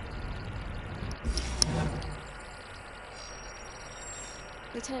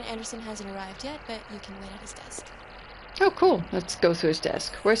 Lieutenant Anderson hasn't arrived yet, but you can wait at his desk. Oh, cool. Let's go through his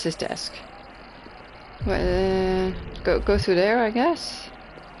desk. Where's his desk? Well, go through there, I guess.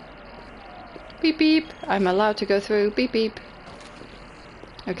 Beep beep. I'm allowed to go through. Beep beep.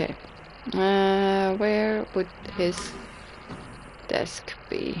 Okay. Where would his desk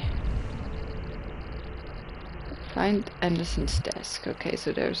be? Find Anderson's desk. Okay,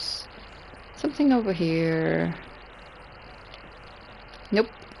 so there's something over here. Nope.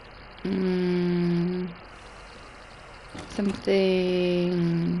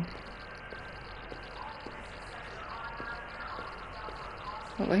 Something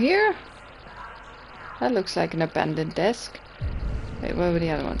over here. That looks like an abandoned desk. Wait, where were the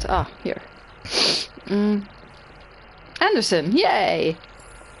other ones? Ah, here. Anderson, yay!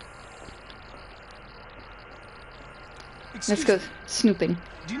 Let's go snooping.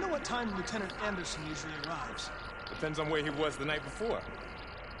 Do you know what time Lieutenant Anderson usually arrives? Depends on where he was the night before.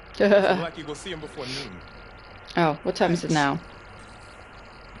 If you're lucky, we'll see him before noon. Oh, what time is it now?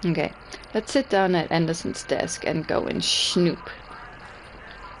 Okay, let's sit down at Anderson's desk and go and snoop.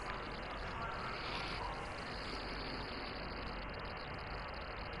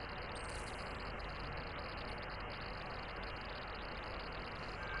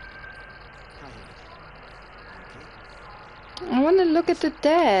 I want to look at the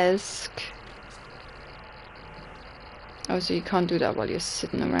desk. Oh, so you can't do that while you're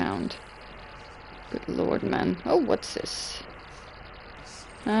sitting around. Good lord, man. Oh, what's this?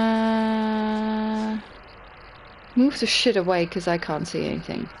 Move the shit away, because I can't see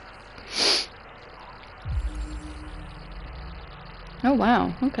anything. Oh,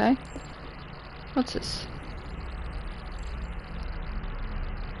 wow. Okay. What's this?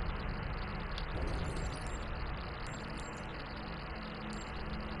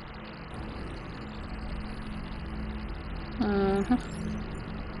 Uh-huh.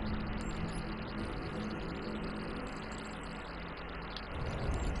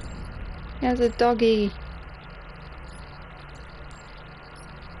 There's a doggy.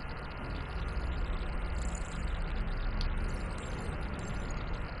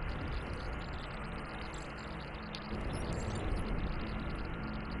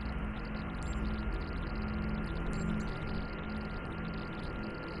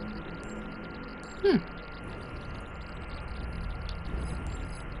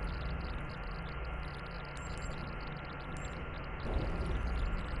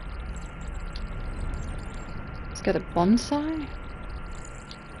 It's got a bonsai.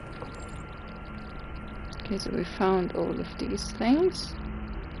 Okay, so we found all of these things.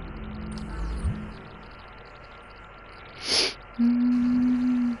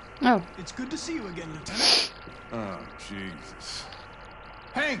 Oh. It's good to see you again, Lieutenant. Oh, Jesus.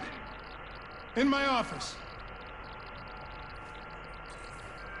 Hank! In my office.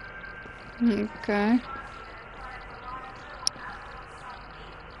 Okay.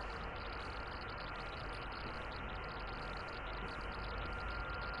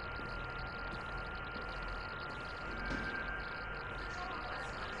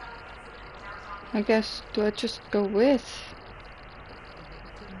 I guess, do I just go with?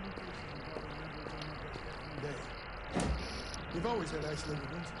 You've always had isolated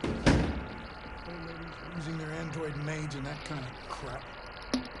incidents. Old ladies losing their android maids and that kind of crap.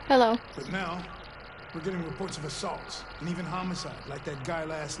 Hello. But now, we're getting reports of assaults and even homicide, like that guy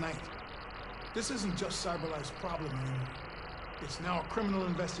last night. This isn't just CyberLife's problem anymore. It's now a criminal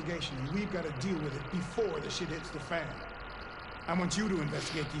investigation, and we've got to deal with it before the shit hits the fan. I want you to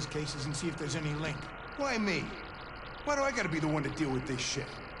investigate these cases and see if there's any link. Why me? Why do I gotta be the one to deal with this shit?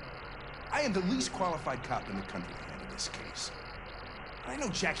 I am the least qualified cop in the country to handle this case. I know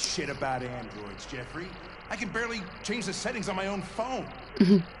jack shit about androids, Jeffrey. I can barely change the settings on my own phone.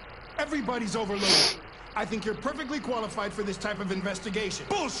 Everybody's overloaded. I think you're perfectly qualified for this type of investigation.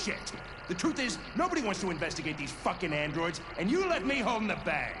 Bullshit! The truth is, nobody wants to investigate these fucking androids, and you let me hold the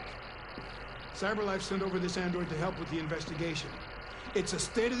bag. CyberLife sent over this android to help with the investigation. It's a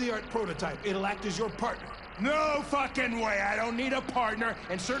state-of-the-art prototype. It'll act as your partner. No fucking way! I don't need a partner,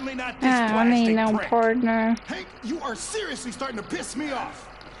 and certainly not this plastic no prick. partner. Hank, you are seriously starting to piss me off.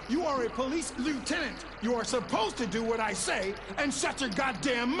 You are a police lieutenant. You are supposed to do what I say and shut your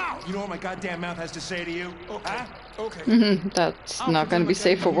goddamn mouth. You know what my goddamn mouth has to say to you? Okay. Huh? Okay. That's not going to be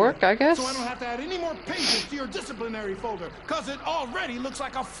safe for work, I guess. So I don't have to add any more pages to your disciplinary folder, because it already looks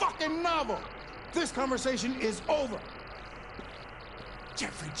like a fucking novel. This conversation is over.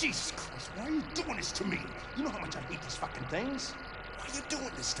 Jeffrey, Jesus Christ, why are you doing this to me? You know how much I hate these fucking things. Why are you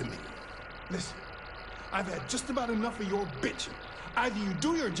doing this to me? Listen, I've had just about enough of your bitching. Either you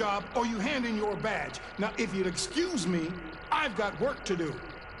do your job or you hand in your badge. Now, if you'd excuse me, I've got work to do.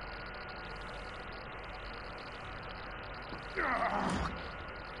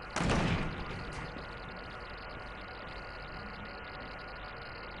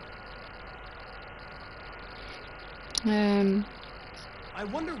 I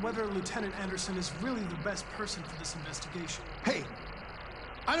wonder whether Lieutenant Anderson is really the best person for this investigation. Hey,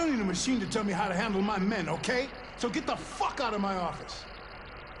 I don't need a machine to tell me how to handle my men, okay? So get the fuck out of my office.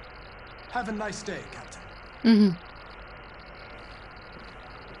 Have a nice day, Captain.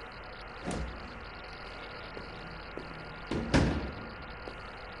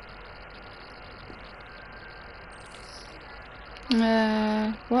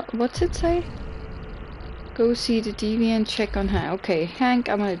 What's it say? Go see the deviant, check on Hank. Okay, Hank,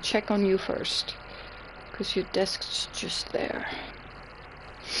 I'm gonna check on you first. Because your desk's just there.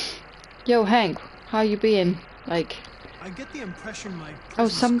 Yo, Hank, how you been? Like... I get the impression my oh,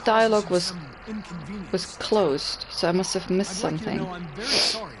 some dialogue was some inconvenience. was closed, so I must have missed I'd like something. you to know I'm very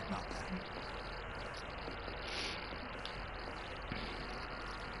sorry about that.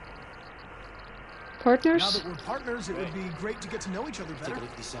 Partners? Now that we're partners, it would be great to get to know each other better. Take a look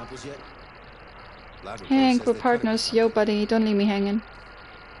at these samples yet? Hank, we're partners. Yo, buddy, don't leave me hanging.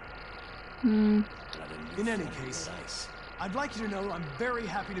 In any case, I'd like you to know I'm very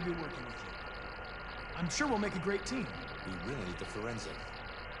happy to be working with you. I'm sure we'll make a great team. We really need the forensic.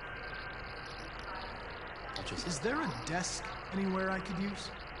 Is there a desk anywhere I could use?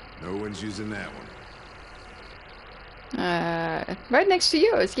 No one's using that one. Right next to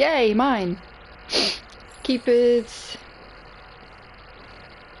yours. Yay, mine. Keep it.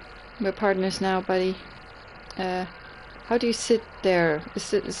 We're partners now, buddy. How do you sit there?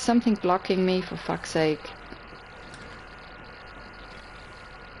 Is something blocking me, for fuck's sake?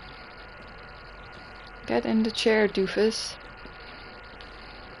 Get in the chair, doofus.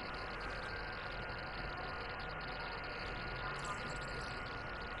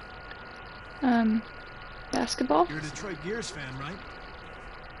 Basketball? You're a Detroit Gears fan, right?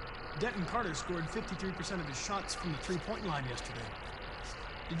 Denton Carter scored 53% of his shots from the three-point line yesterday.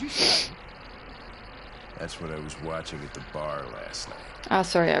 Did you see that? That's what I was watching at the bar last night. Ah,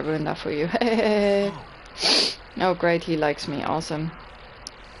 sorry, I ruined that for you. Oh, great, he likes me. Awesome.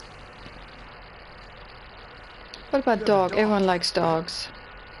 What about dog? Everyone likes dogs.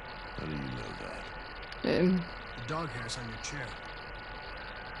 How do you know that? The dog hair's on your chair.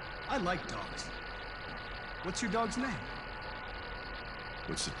 I like dogs. What's your dog's name?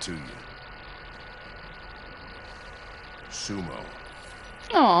 What's it to you? Sumo.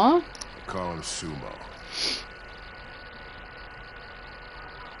 Aww. Call him Sumo.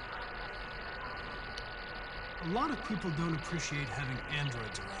 A lot of people don't appreciate having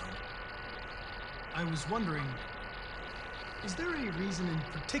androids around. I was wondering, is there any reason in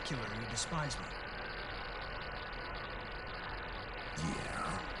particular you despise me?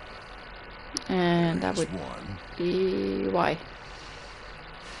 Yeah. And that would one. be why.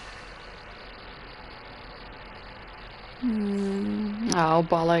 Oh,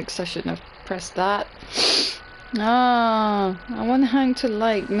 bollocks, I shouldn't have pressed that. Ah, I want Hank to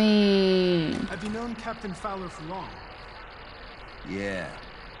like me. Have you known Captain Fowler for long? Yeah.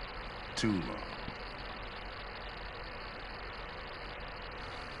 Too long.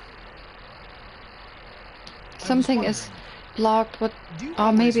 Something is blocked. What?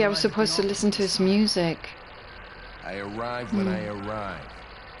 Oh, maybe I was supposed to listen to his music. I arrive when I arrive.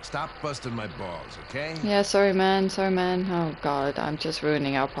 Stop busting my balls, okay? Yeah, sorry, man. Sorry, man. Oh, God, I'm just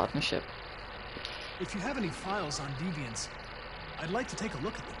ruining our partnership. If you have any files on deviants, I'd like to take a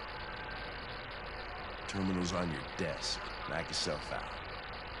look at them. Terminal's on your desk. Knock yourself out.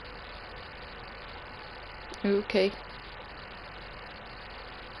 Okay.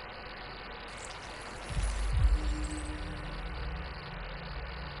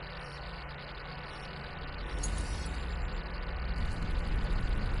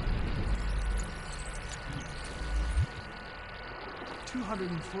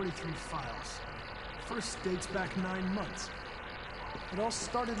 .243 files. First dates back 9 months. It all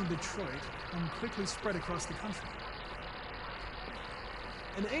started in Detroit and quickly spread across the country.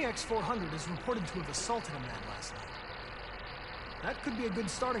 An AX-400 is reported to have assaulted a man last night. That could be a good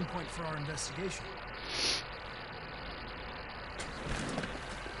starting point for our investigation.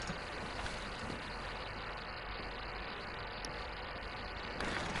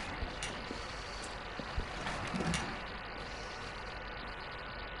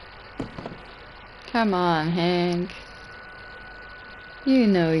 Come on, Hank. You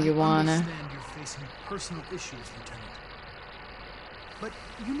know you wanna. I understand you're facing personal issues, Lieutenant. But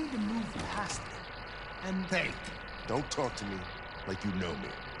you need to move past them. And hey, don't talk to me like you know me.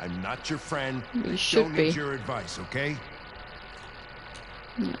 I'm not your friend. You should don't be. need your advice, okay?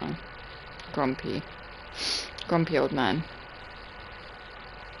 No. Grumpy. Grumpy old man.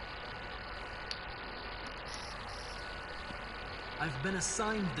 I've been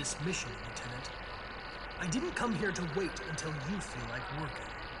assigned this mission, Lieutenant. I didn't come here to wait until you feel like working.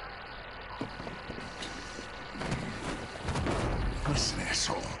 Listen,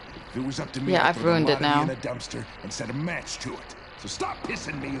 asshole. If it was up to me, Yeah, I'd I've throw the ruined lot it of you now. in a dumpster and set a match to it. So stop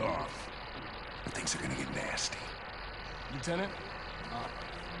pissing me off. But things are gonna get nasty. Lieutenant?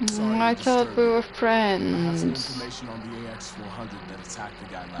 I thought we were I have some friends. information on the AX-400 that attacked the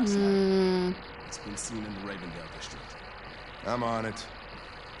guy last night. It's been seen in the Ravendale district. I'm on it.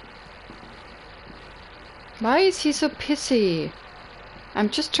 Why is he so pissy? I'm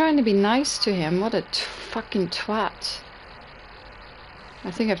just trying to be nice to him. What a fucking twat.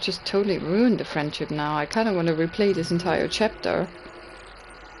 I think I've just totally ruined the friendship now. I kind of want to replay this entire chapter.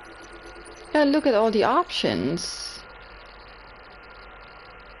 Yeah, look at all the options.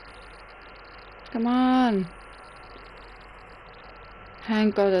 Come on.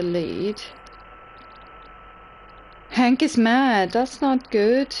 Hank got a lead. Hank is mad. That's not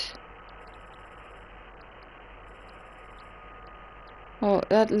good. Oh,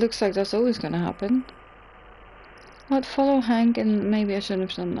 that looks like that's always gonna happen. What? Follow Hank and maybe I shouldn't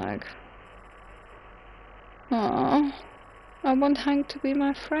have done that. Oh, I want Hank to be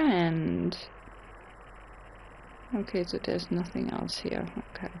my friend. Okay, so there's nothing else here.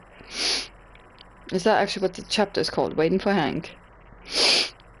 Okay. Is that actually what the chapter is called? Waiting for Hank.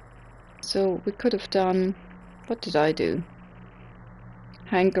 So we could have done... What did I do?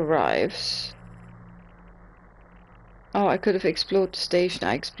 Hank arrives. Oh, I could have explored the station.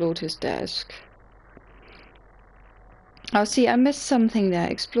 I explored his desk. Oh, see, I missed something there.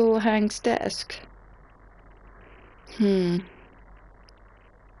 Explore Hank's desk.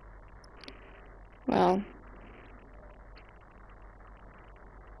 Well.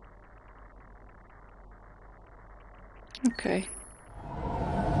 Okay.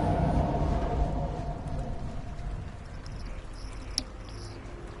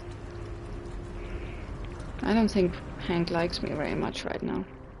 I don't think Hank likes me very much right now.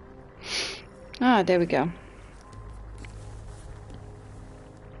 Ah, there we go.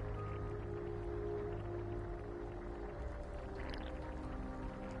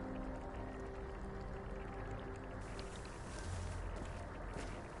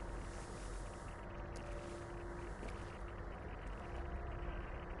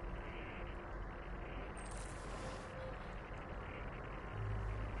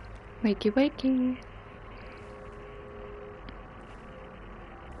 Wakey wakey.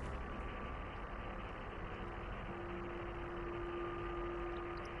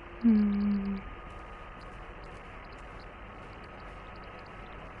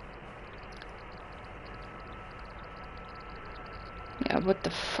 Yeah, what the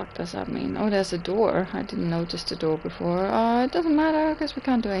fuck does that mean? Oh, there's a door. I didn't notice the door before. It doesn't matter because we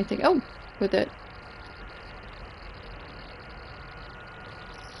can't do anything. Oh, with it.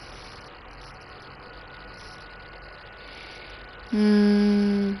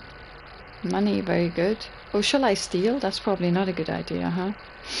 Money, very good. Oh, shall I steal? That's probably not a good idea, huh?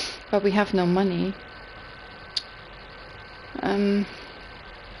 But we have no money.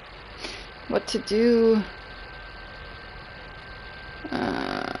 What to do?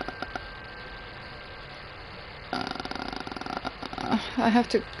 I have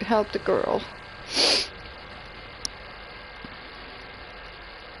to help the girl.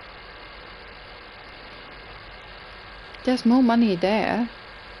 There's more money there.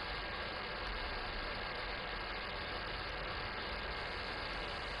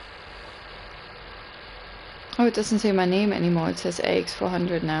 Oh, it doesn't say my name anymore. It says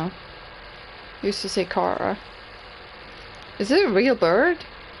AX400 now. Used to say Kara. Is it a real bird?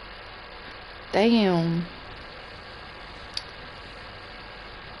 Damn.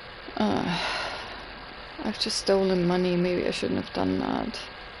 I've just stolen money. Maybe I shouldn't have done that.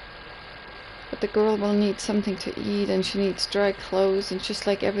 But the girl will need something to eat and she needs dry clothes and just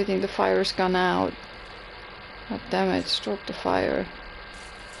like everything, the fire's gone out. God damn it, stroke the fire.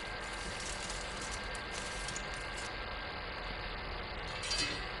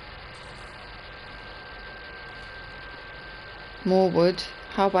 More wood.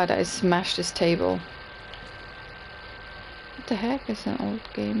 How about I smash this table? What the heck is an old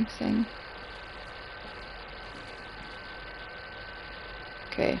game thing?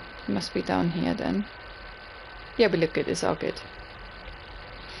 Okay, must be down here then. Yeah, but look, it is all good.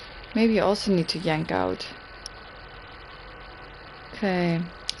 Maybe I also need to yank out. Okay,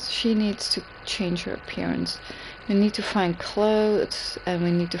 so she needs to change her appearance. We need to find clothes and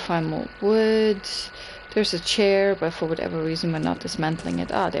we need to find more wood. There's a chair, but for whatever reason we're not dismantling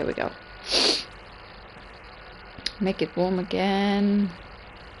it. Ah, there we go. Make it warm again.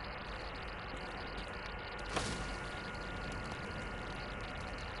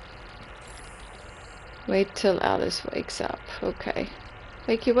 Wait till Alice wakes up. Okay.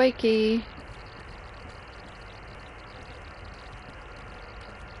 Wakey wakey.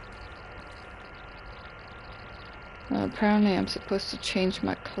 Well, apparently I'm supposed to change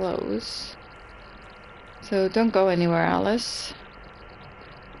my clothes. So don't go anywhere, Alice.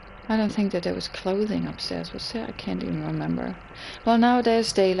 I don't think that there was clothing upstairs, was there? I can't even remember. Well, now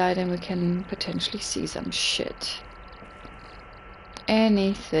there's daylight and we can potentially see some shit.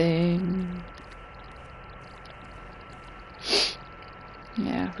 Anything.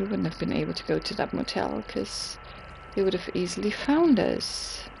 Yeah, we wouldn't have been able to go to that motel because they would have easily found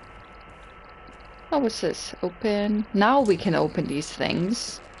us. Oh, what's this? Open. Now we can open these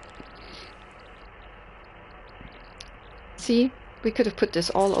things. See? We could have put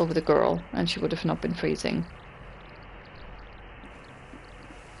this all over the girl and she would have not been freezing.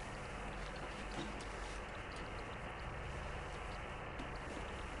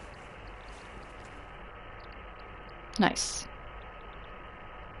 Nice.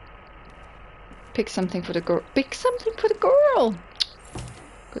 Pick something for the girl. Pick something for the girl!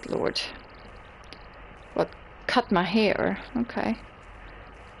 Good lord. What? Cut my hair? Okay.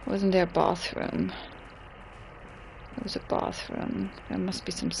 Wasn't there a bathroom? There was a bathroom. There must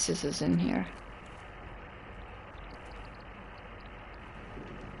be some scissors in here.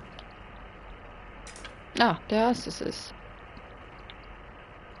 Ah, there are scissors.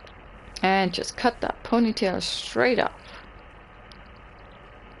 And just cut that ponytail straight up.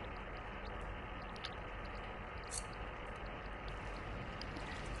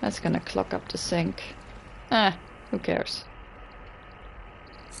 That's gonna clog up the sink. Ah, who cares?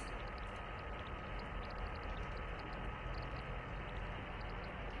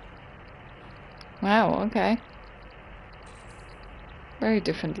 Wow, okay. Very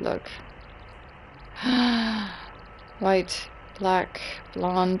different look. White, black,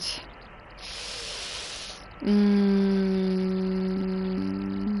 blonde.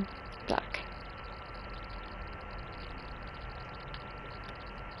 Black.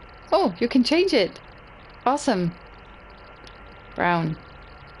 Oh, you can change it. Awesome. Brown.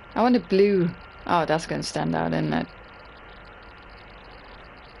 I want a blue. Oh, that's gonna stand out, isn't it?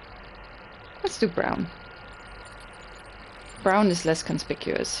 Let's do brown. Brown is less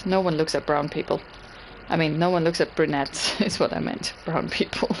conspicuous. No one looks at brown people. I mean, no one looks at brunettes, is what I meant. Brown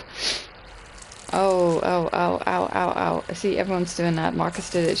people. Oh, ow, ow, ow, ow. I see everyone's doing that. Marcus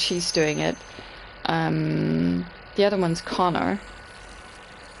did it. She's doing it. The other one's Connor.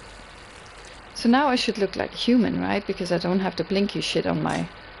 So now I should look like human, right? Because I don't have the blinky shit on my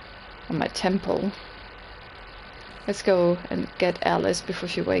temple. Let's go and get Alice before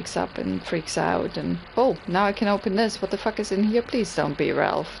she wakes up and freaks out. And oh, now I can open this. What the fuck is in here? Please don't be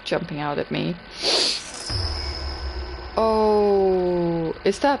Ralph jumping out at me. Oh,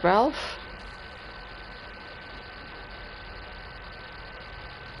 is that Ralph?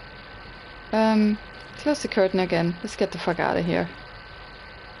 Close the curtain again. Let's get the fuck out of here.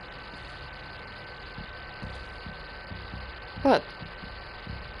 What?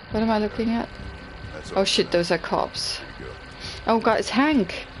 What am I looking at? Oh shit, those are cops. Oh god, it's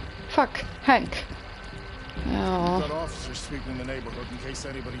Hank. Fuck, Hank. Oh. We've got officers sweeping the neighborhood in case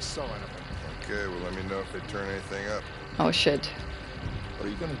anybody saw anything. Okay, well let me know if they turn anything up. Oh shit. What are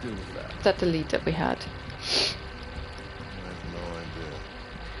you gonna do with that? Is that the lead that we had? I have no idea.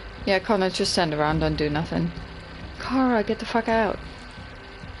 Yeah, Connor, just stand around, don't do nothing. Kara, get the fuck out.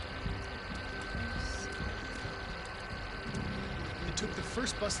 It took the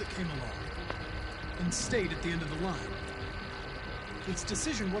first bus that came along and stayed at the end of the line. Its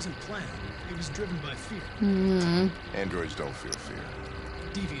decision wasn't planned. It was driven by fear. Androids don't feel fear.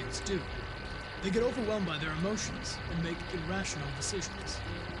 Deviants do. They get overwhelmed by their emotions and make irrational decisions.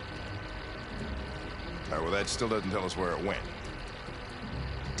 Alright, well that still doesn't tell us where it went.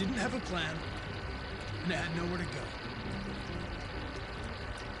 It didn't have a plan, and it had nowhere to go.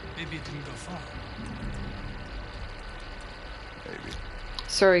 Maybe it didn't go far. Maybe.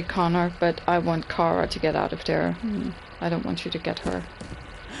 Sorry, Connor, but I want Kara to get out of there. I don't want you to get her.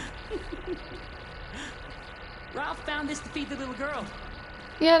 Ralph found this to feed the little girl.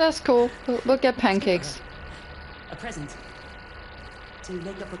 Yeah, that's cool. We'll get pancakes. A present. To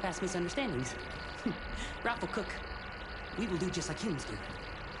make up for past misunderstandings. Ralph will cook. We will do just like humans do.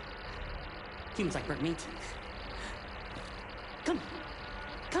 Humans like burnt meat. Come.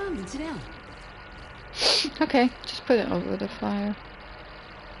 Come and sit down. Okay, just put it over the fire.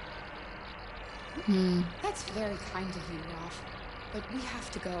 That's very kind of you, Ralph. But we have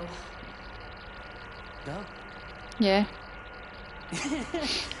to go. Go? Yeah.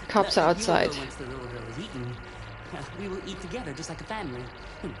 Cops are outside. Once the little girl is eaten, we will eat together just like a family.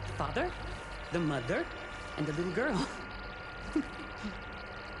 The father, the mother, and the little girl.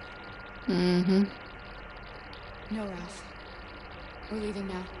 Mm-hmm. No, Ralph. We're leaving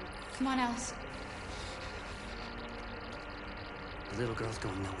now. Come on, Alice. The little girl's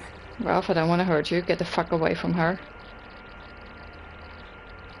going nowhere. Ralph, I don't want to hurt you. Get the fuck away from her.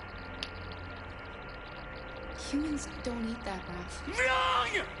 Humans don't eat that, Ralph.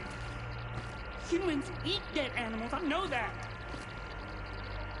 Wrong! Humans eat dead animals. I know that.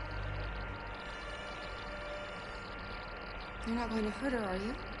 You're not going to hurt her, are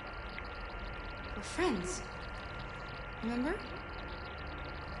you? We're friends. Remember?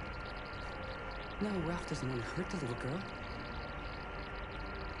 No, Ralph doesn't want to hurt the little girl.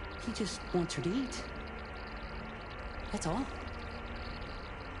 He just wants her to eat. That's all.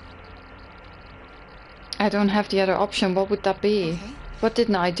 I don't have the other option. What would that be? Okay. What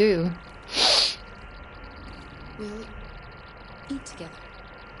didn't I do? We'll eat together.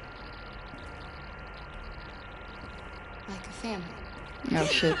 Like a family. Oh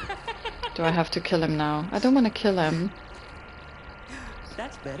shit. Do I have to kill him now? I don't want to kill him.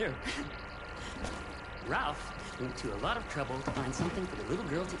 That's better. Ralph went to a lot of trouble to find something for the little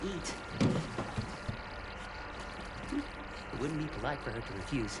girl to eat. It wouldn't be polite for her to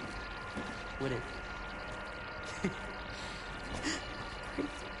refuse, would it?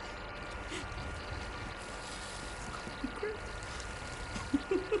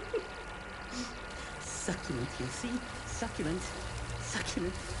 Succulent, you see? Succulent.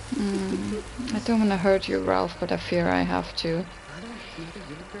 Succulent. I don't want to hurt you, Ralph, but I fear I have to. Another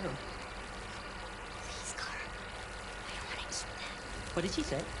little girl. Please, Kara. I don't want to eat that. What did she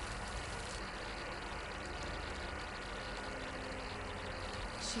say?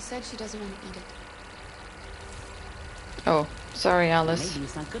 She said she doesn't want to eat it. Oh, sorry, Alice. Maybe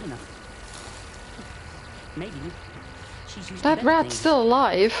it's not good enough. Maybe she's used to That better rat's things. still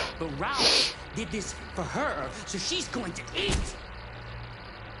alive. But Ralph did this for her, so she's going to eat.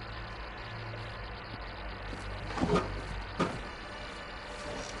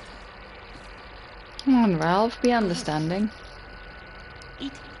 Come on, Ralph, be understanding.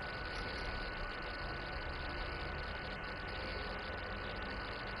 Eat.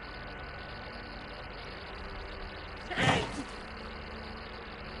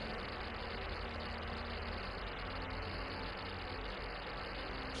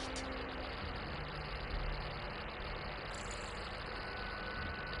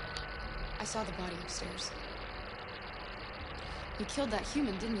 I saw the body upstairs. You killed that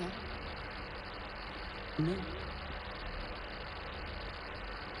human, didn't you? No.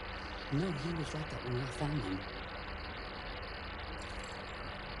 No, he was like that when I found him.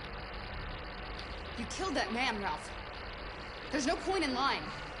 You killed that man, Ralph. There's no point in lying.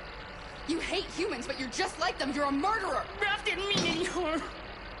 You hate humans, but you're just like them. You're a murderer. Ralph didn't mean any harm.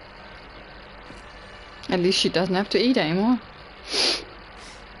 At least she doesn't have to eat anymore.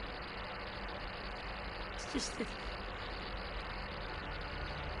 It's just that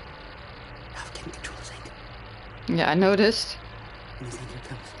Ralph can't control his anger. Yeah, I noticed. And his anger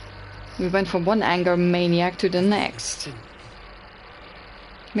comes. We went from one anger maniac to the next.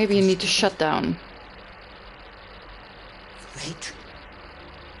 Maybe you need to shut down. For hatred.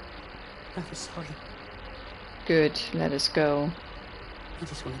 I'm sorry. Good, let us go. I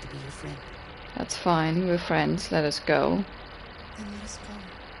just wanted to be your friend. That's fine, we're friends, let us go. Then let us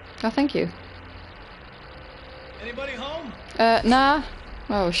go. Oh, thank you. Anybody home? Nah.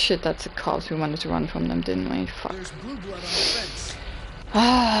 Oh shit, that's the cops. We wanted to run from them, didn't we? Fuck. There's blue blood on the fence.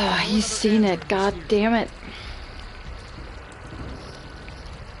 Ah, he's seen it. God damn it.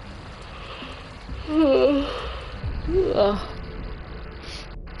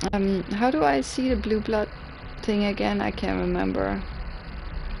 How do I see the blue blood thing again? I can't remember.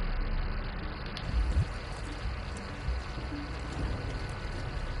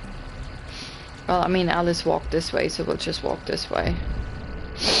 Well, I mean, Alice walked this way, so we'll just walk this way.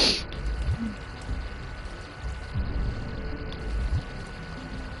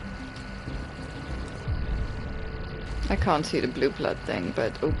 I can't see the blue blood thing,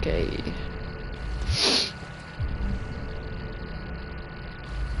 but okay.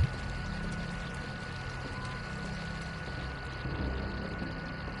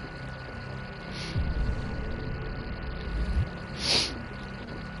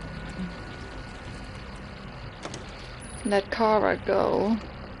 Let Kara go.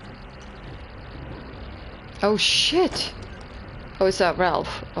 Oh shit! Oh, is that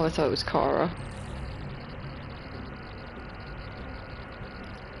Ralph? Oh, I thought it was Kara.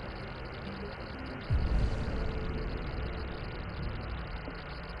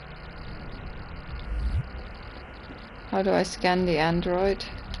 How do I scan the android?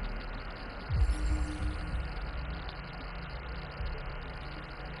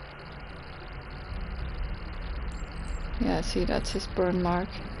 Yeah, see, that's his burn mark.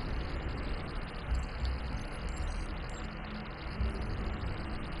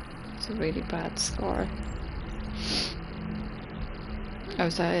 It's a really bad scar. Oh,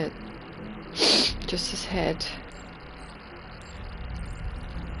 is that it? Just his head.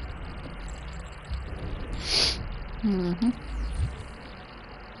 Mm-hmm.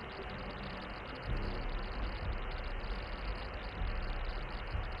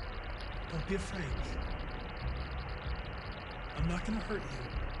 Don't be afraid. I'm not gonna hurt you.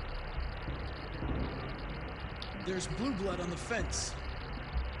 There's blue blood on the fence.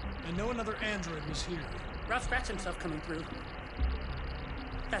 I know another android was here. Ralph scratched himself coming through.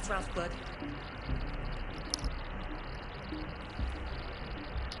 That's Ralph's blood.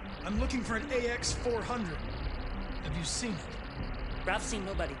 I'm looking for an AX-400. Have you seen it? Ralph's seen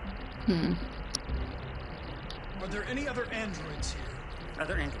nobody. Are there any other androids here?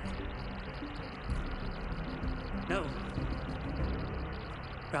 Other androids? No.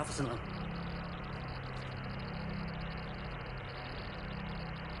 Ralph is alone.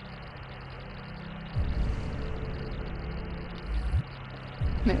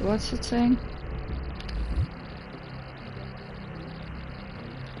 Wait, what's it saying?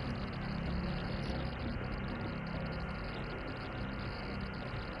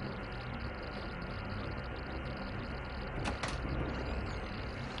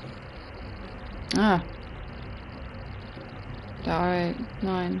 Ah. The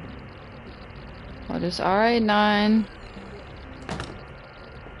R9. What is R9?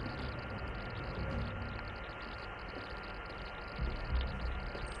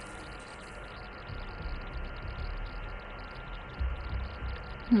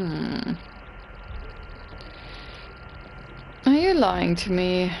 Are you lying to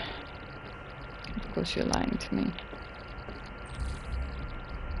me? Of course you're lying to me.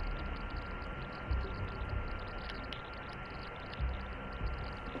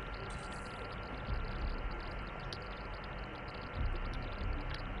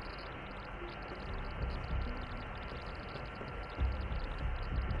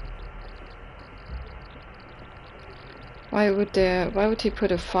 Why would he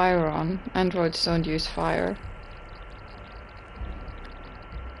put a fire on? Androids don't use fire.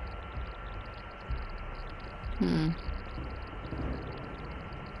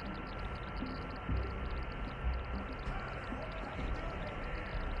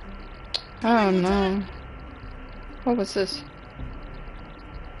 Oh no. What was this?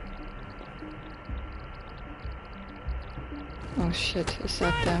 Oh shit, is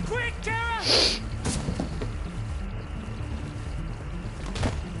that them? Quick, Tara!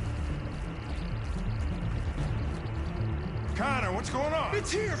 Connor, what's going on?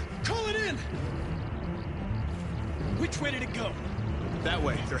 It's here! Call it in! Which way did it go? That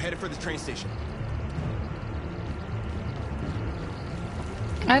way. They're headed for the train station.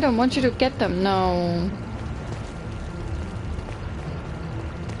 I don't want you to get them, no.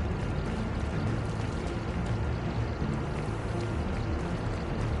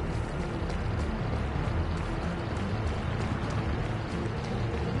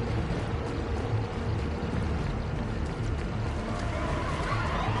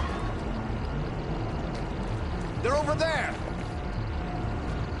 They're over there!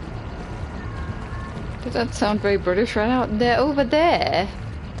 Does that sound very British right now? They're over there.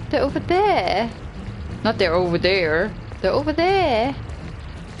 They're over there. Not they're over there. They're over there.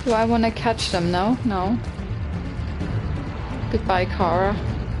 Do I want to catch them? No? No. Goodbye, Kara.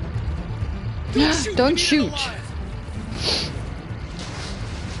 Don't shoot!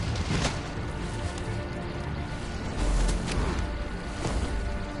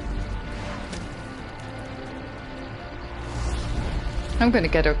 I'm gonna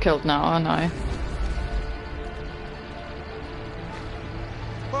get her killed now, aren't I?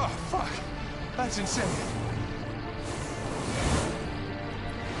 Oh, fuck. That's insane.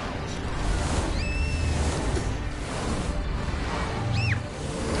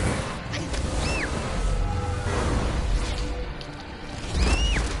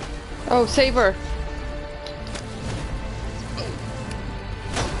 Oh, save her!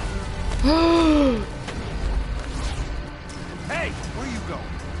 Hey, where you going?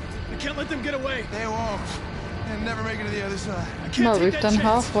 I can't let them get away. They won't. They'll never make it to the other side. Well, we've done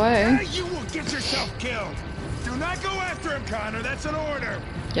halfway. Yeah, you will get yourself killed. Do not go after him, Connor. That's an order.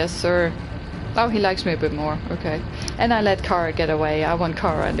 Yes, sir. Oh, he likes me a bit more. Okay. And I let Kara get away. I want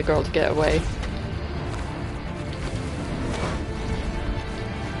Kara and the girl to get away.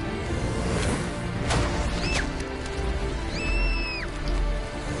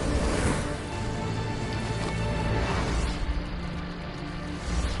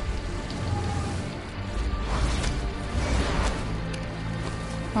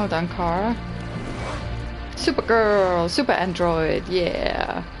 Well done, Kara. Supergirl, super android,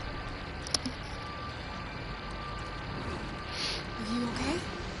 yeah. Are you okay?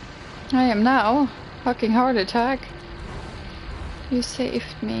 I am now. Fucking heart attack. You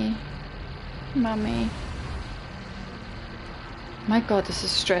saved me, Mummy. My god, this is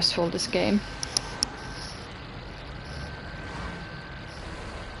stressful, this game.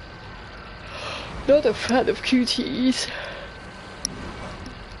 Not a fan of QTEs.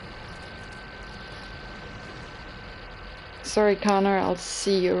 Sorry, Connor, I'll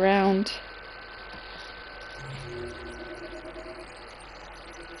see you around.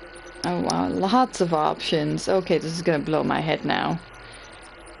 Oh wow, lots of options. Okay, this is gonna blow my head now.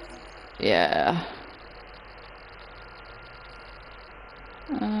 Yeah.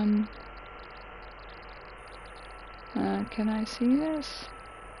 Can I see this?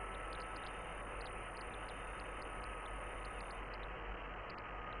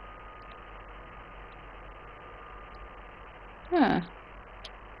 Huh.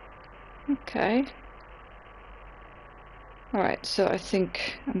 Okay. Alright, so I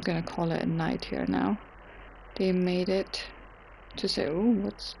think I'm gonna call it a night here now. They made it to say, oh,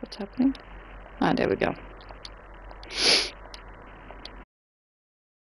 what's happening? Ah, there we go.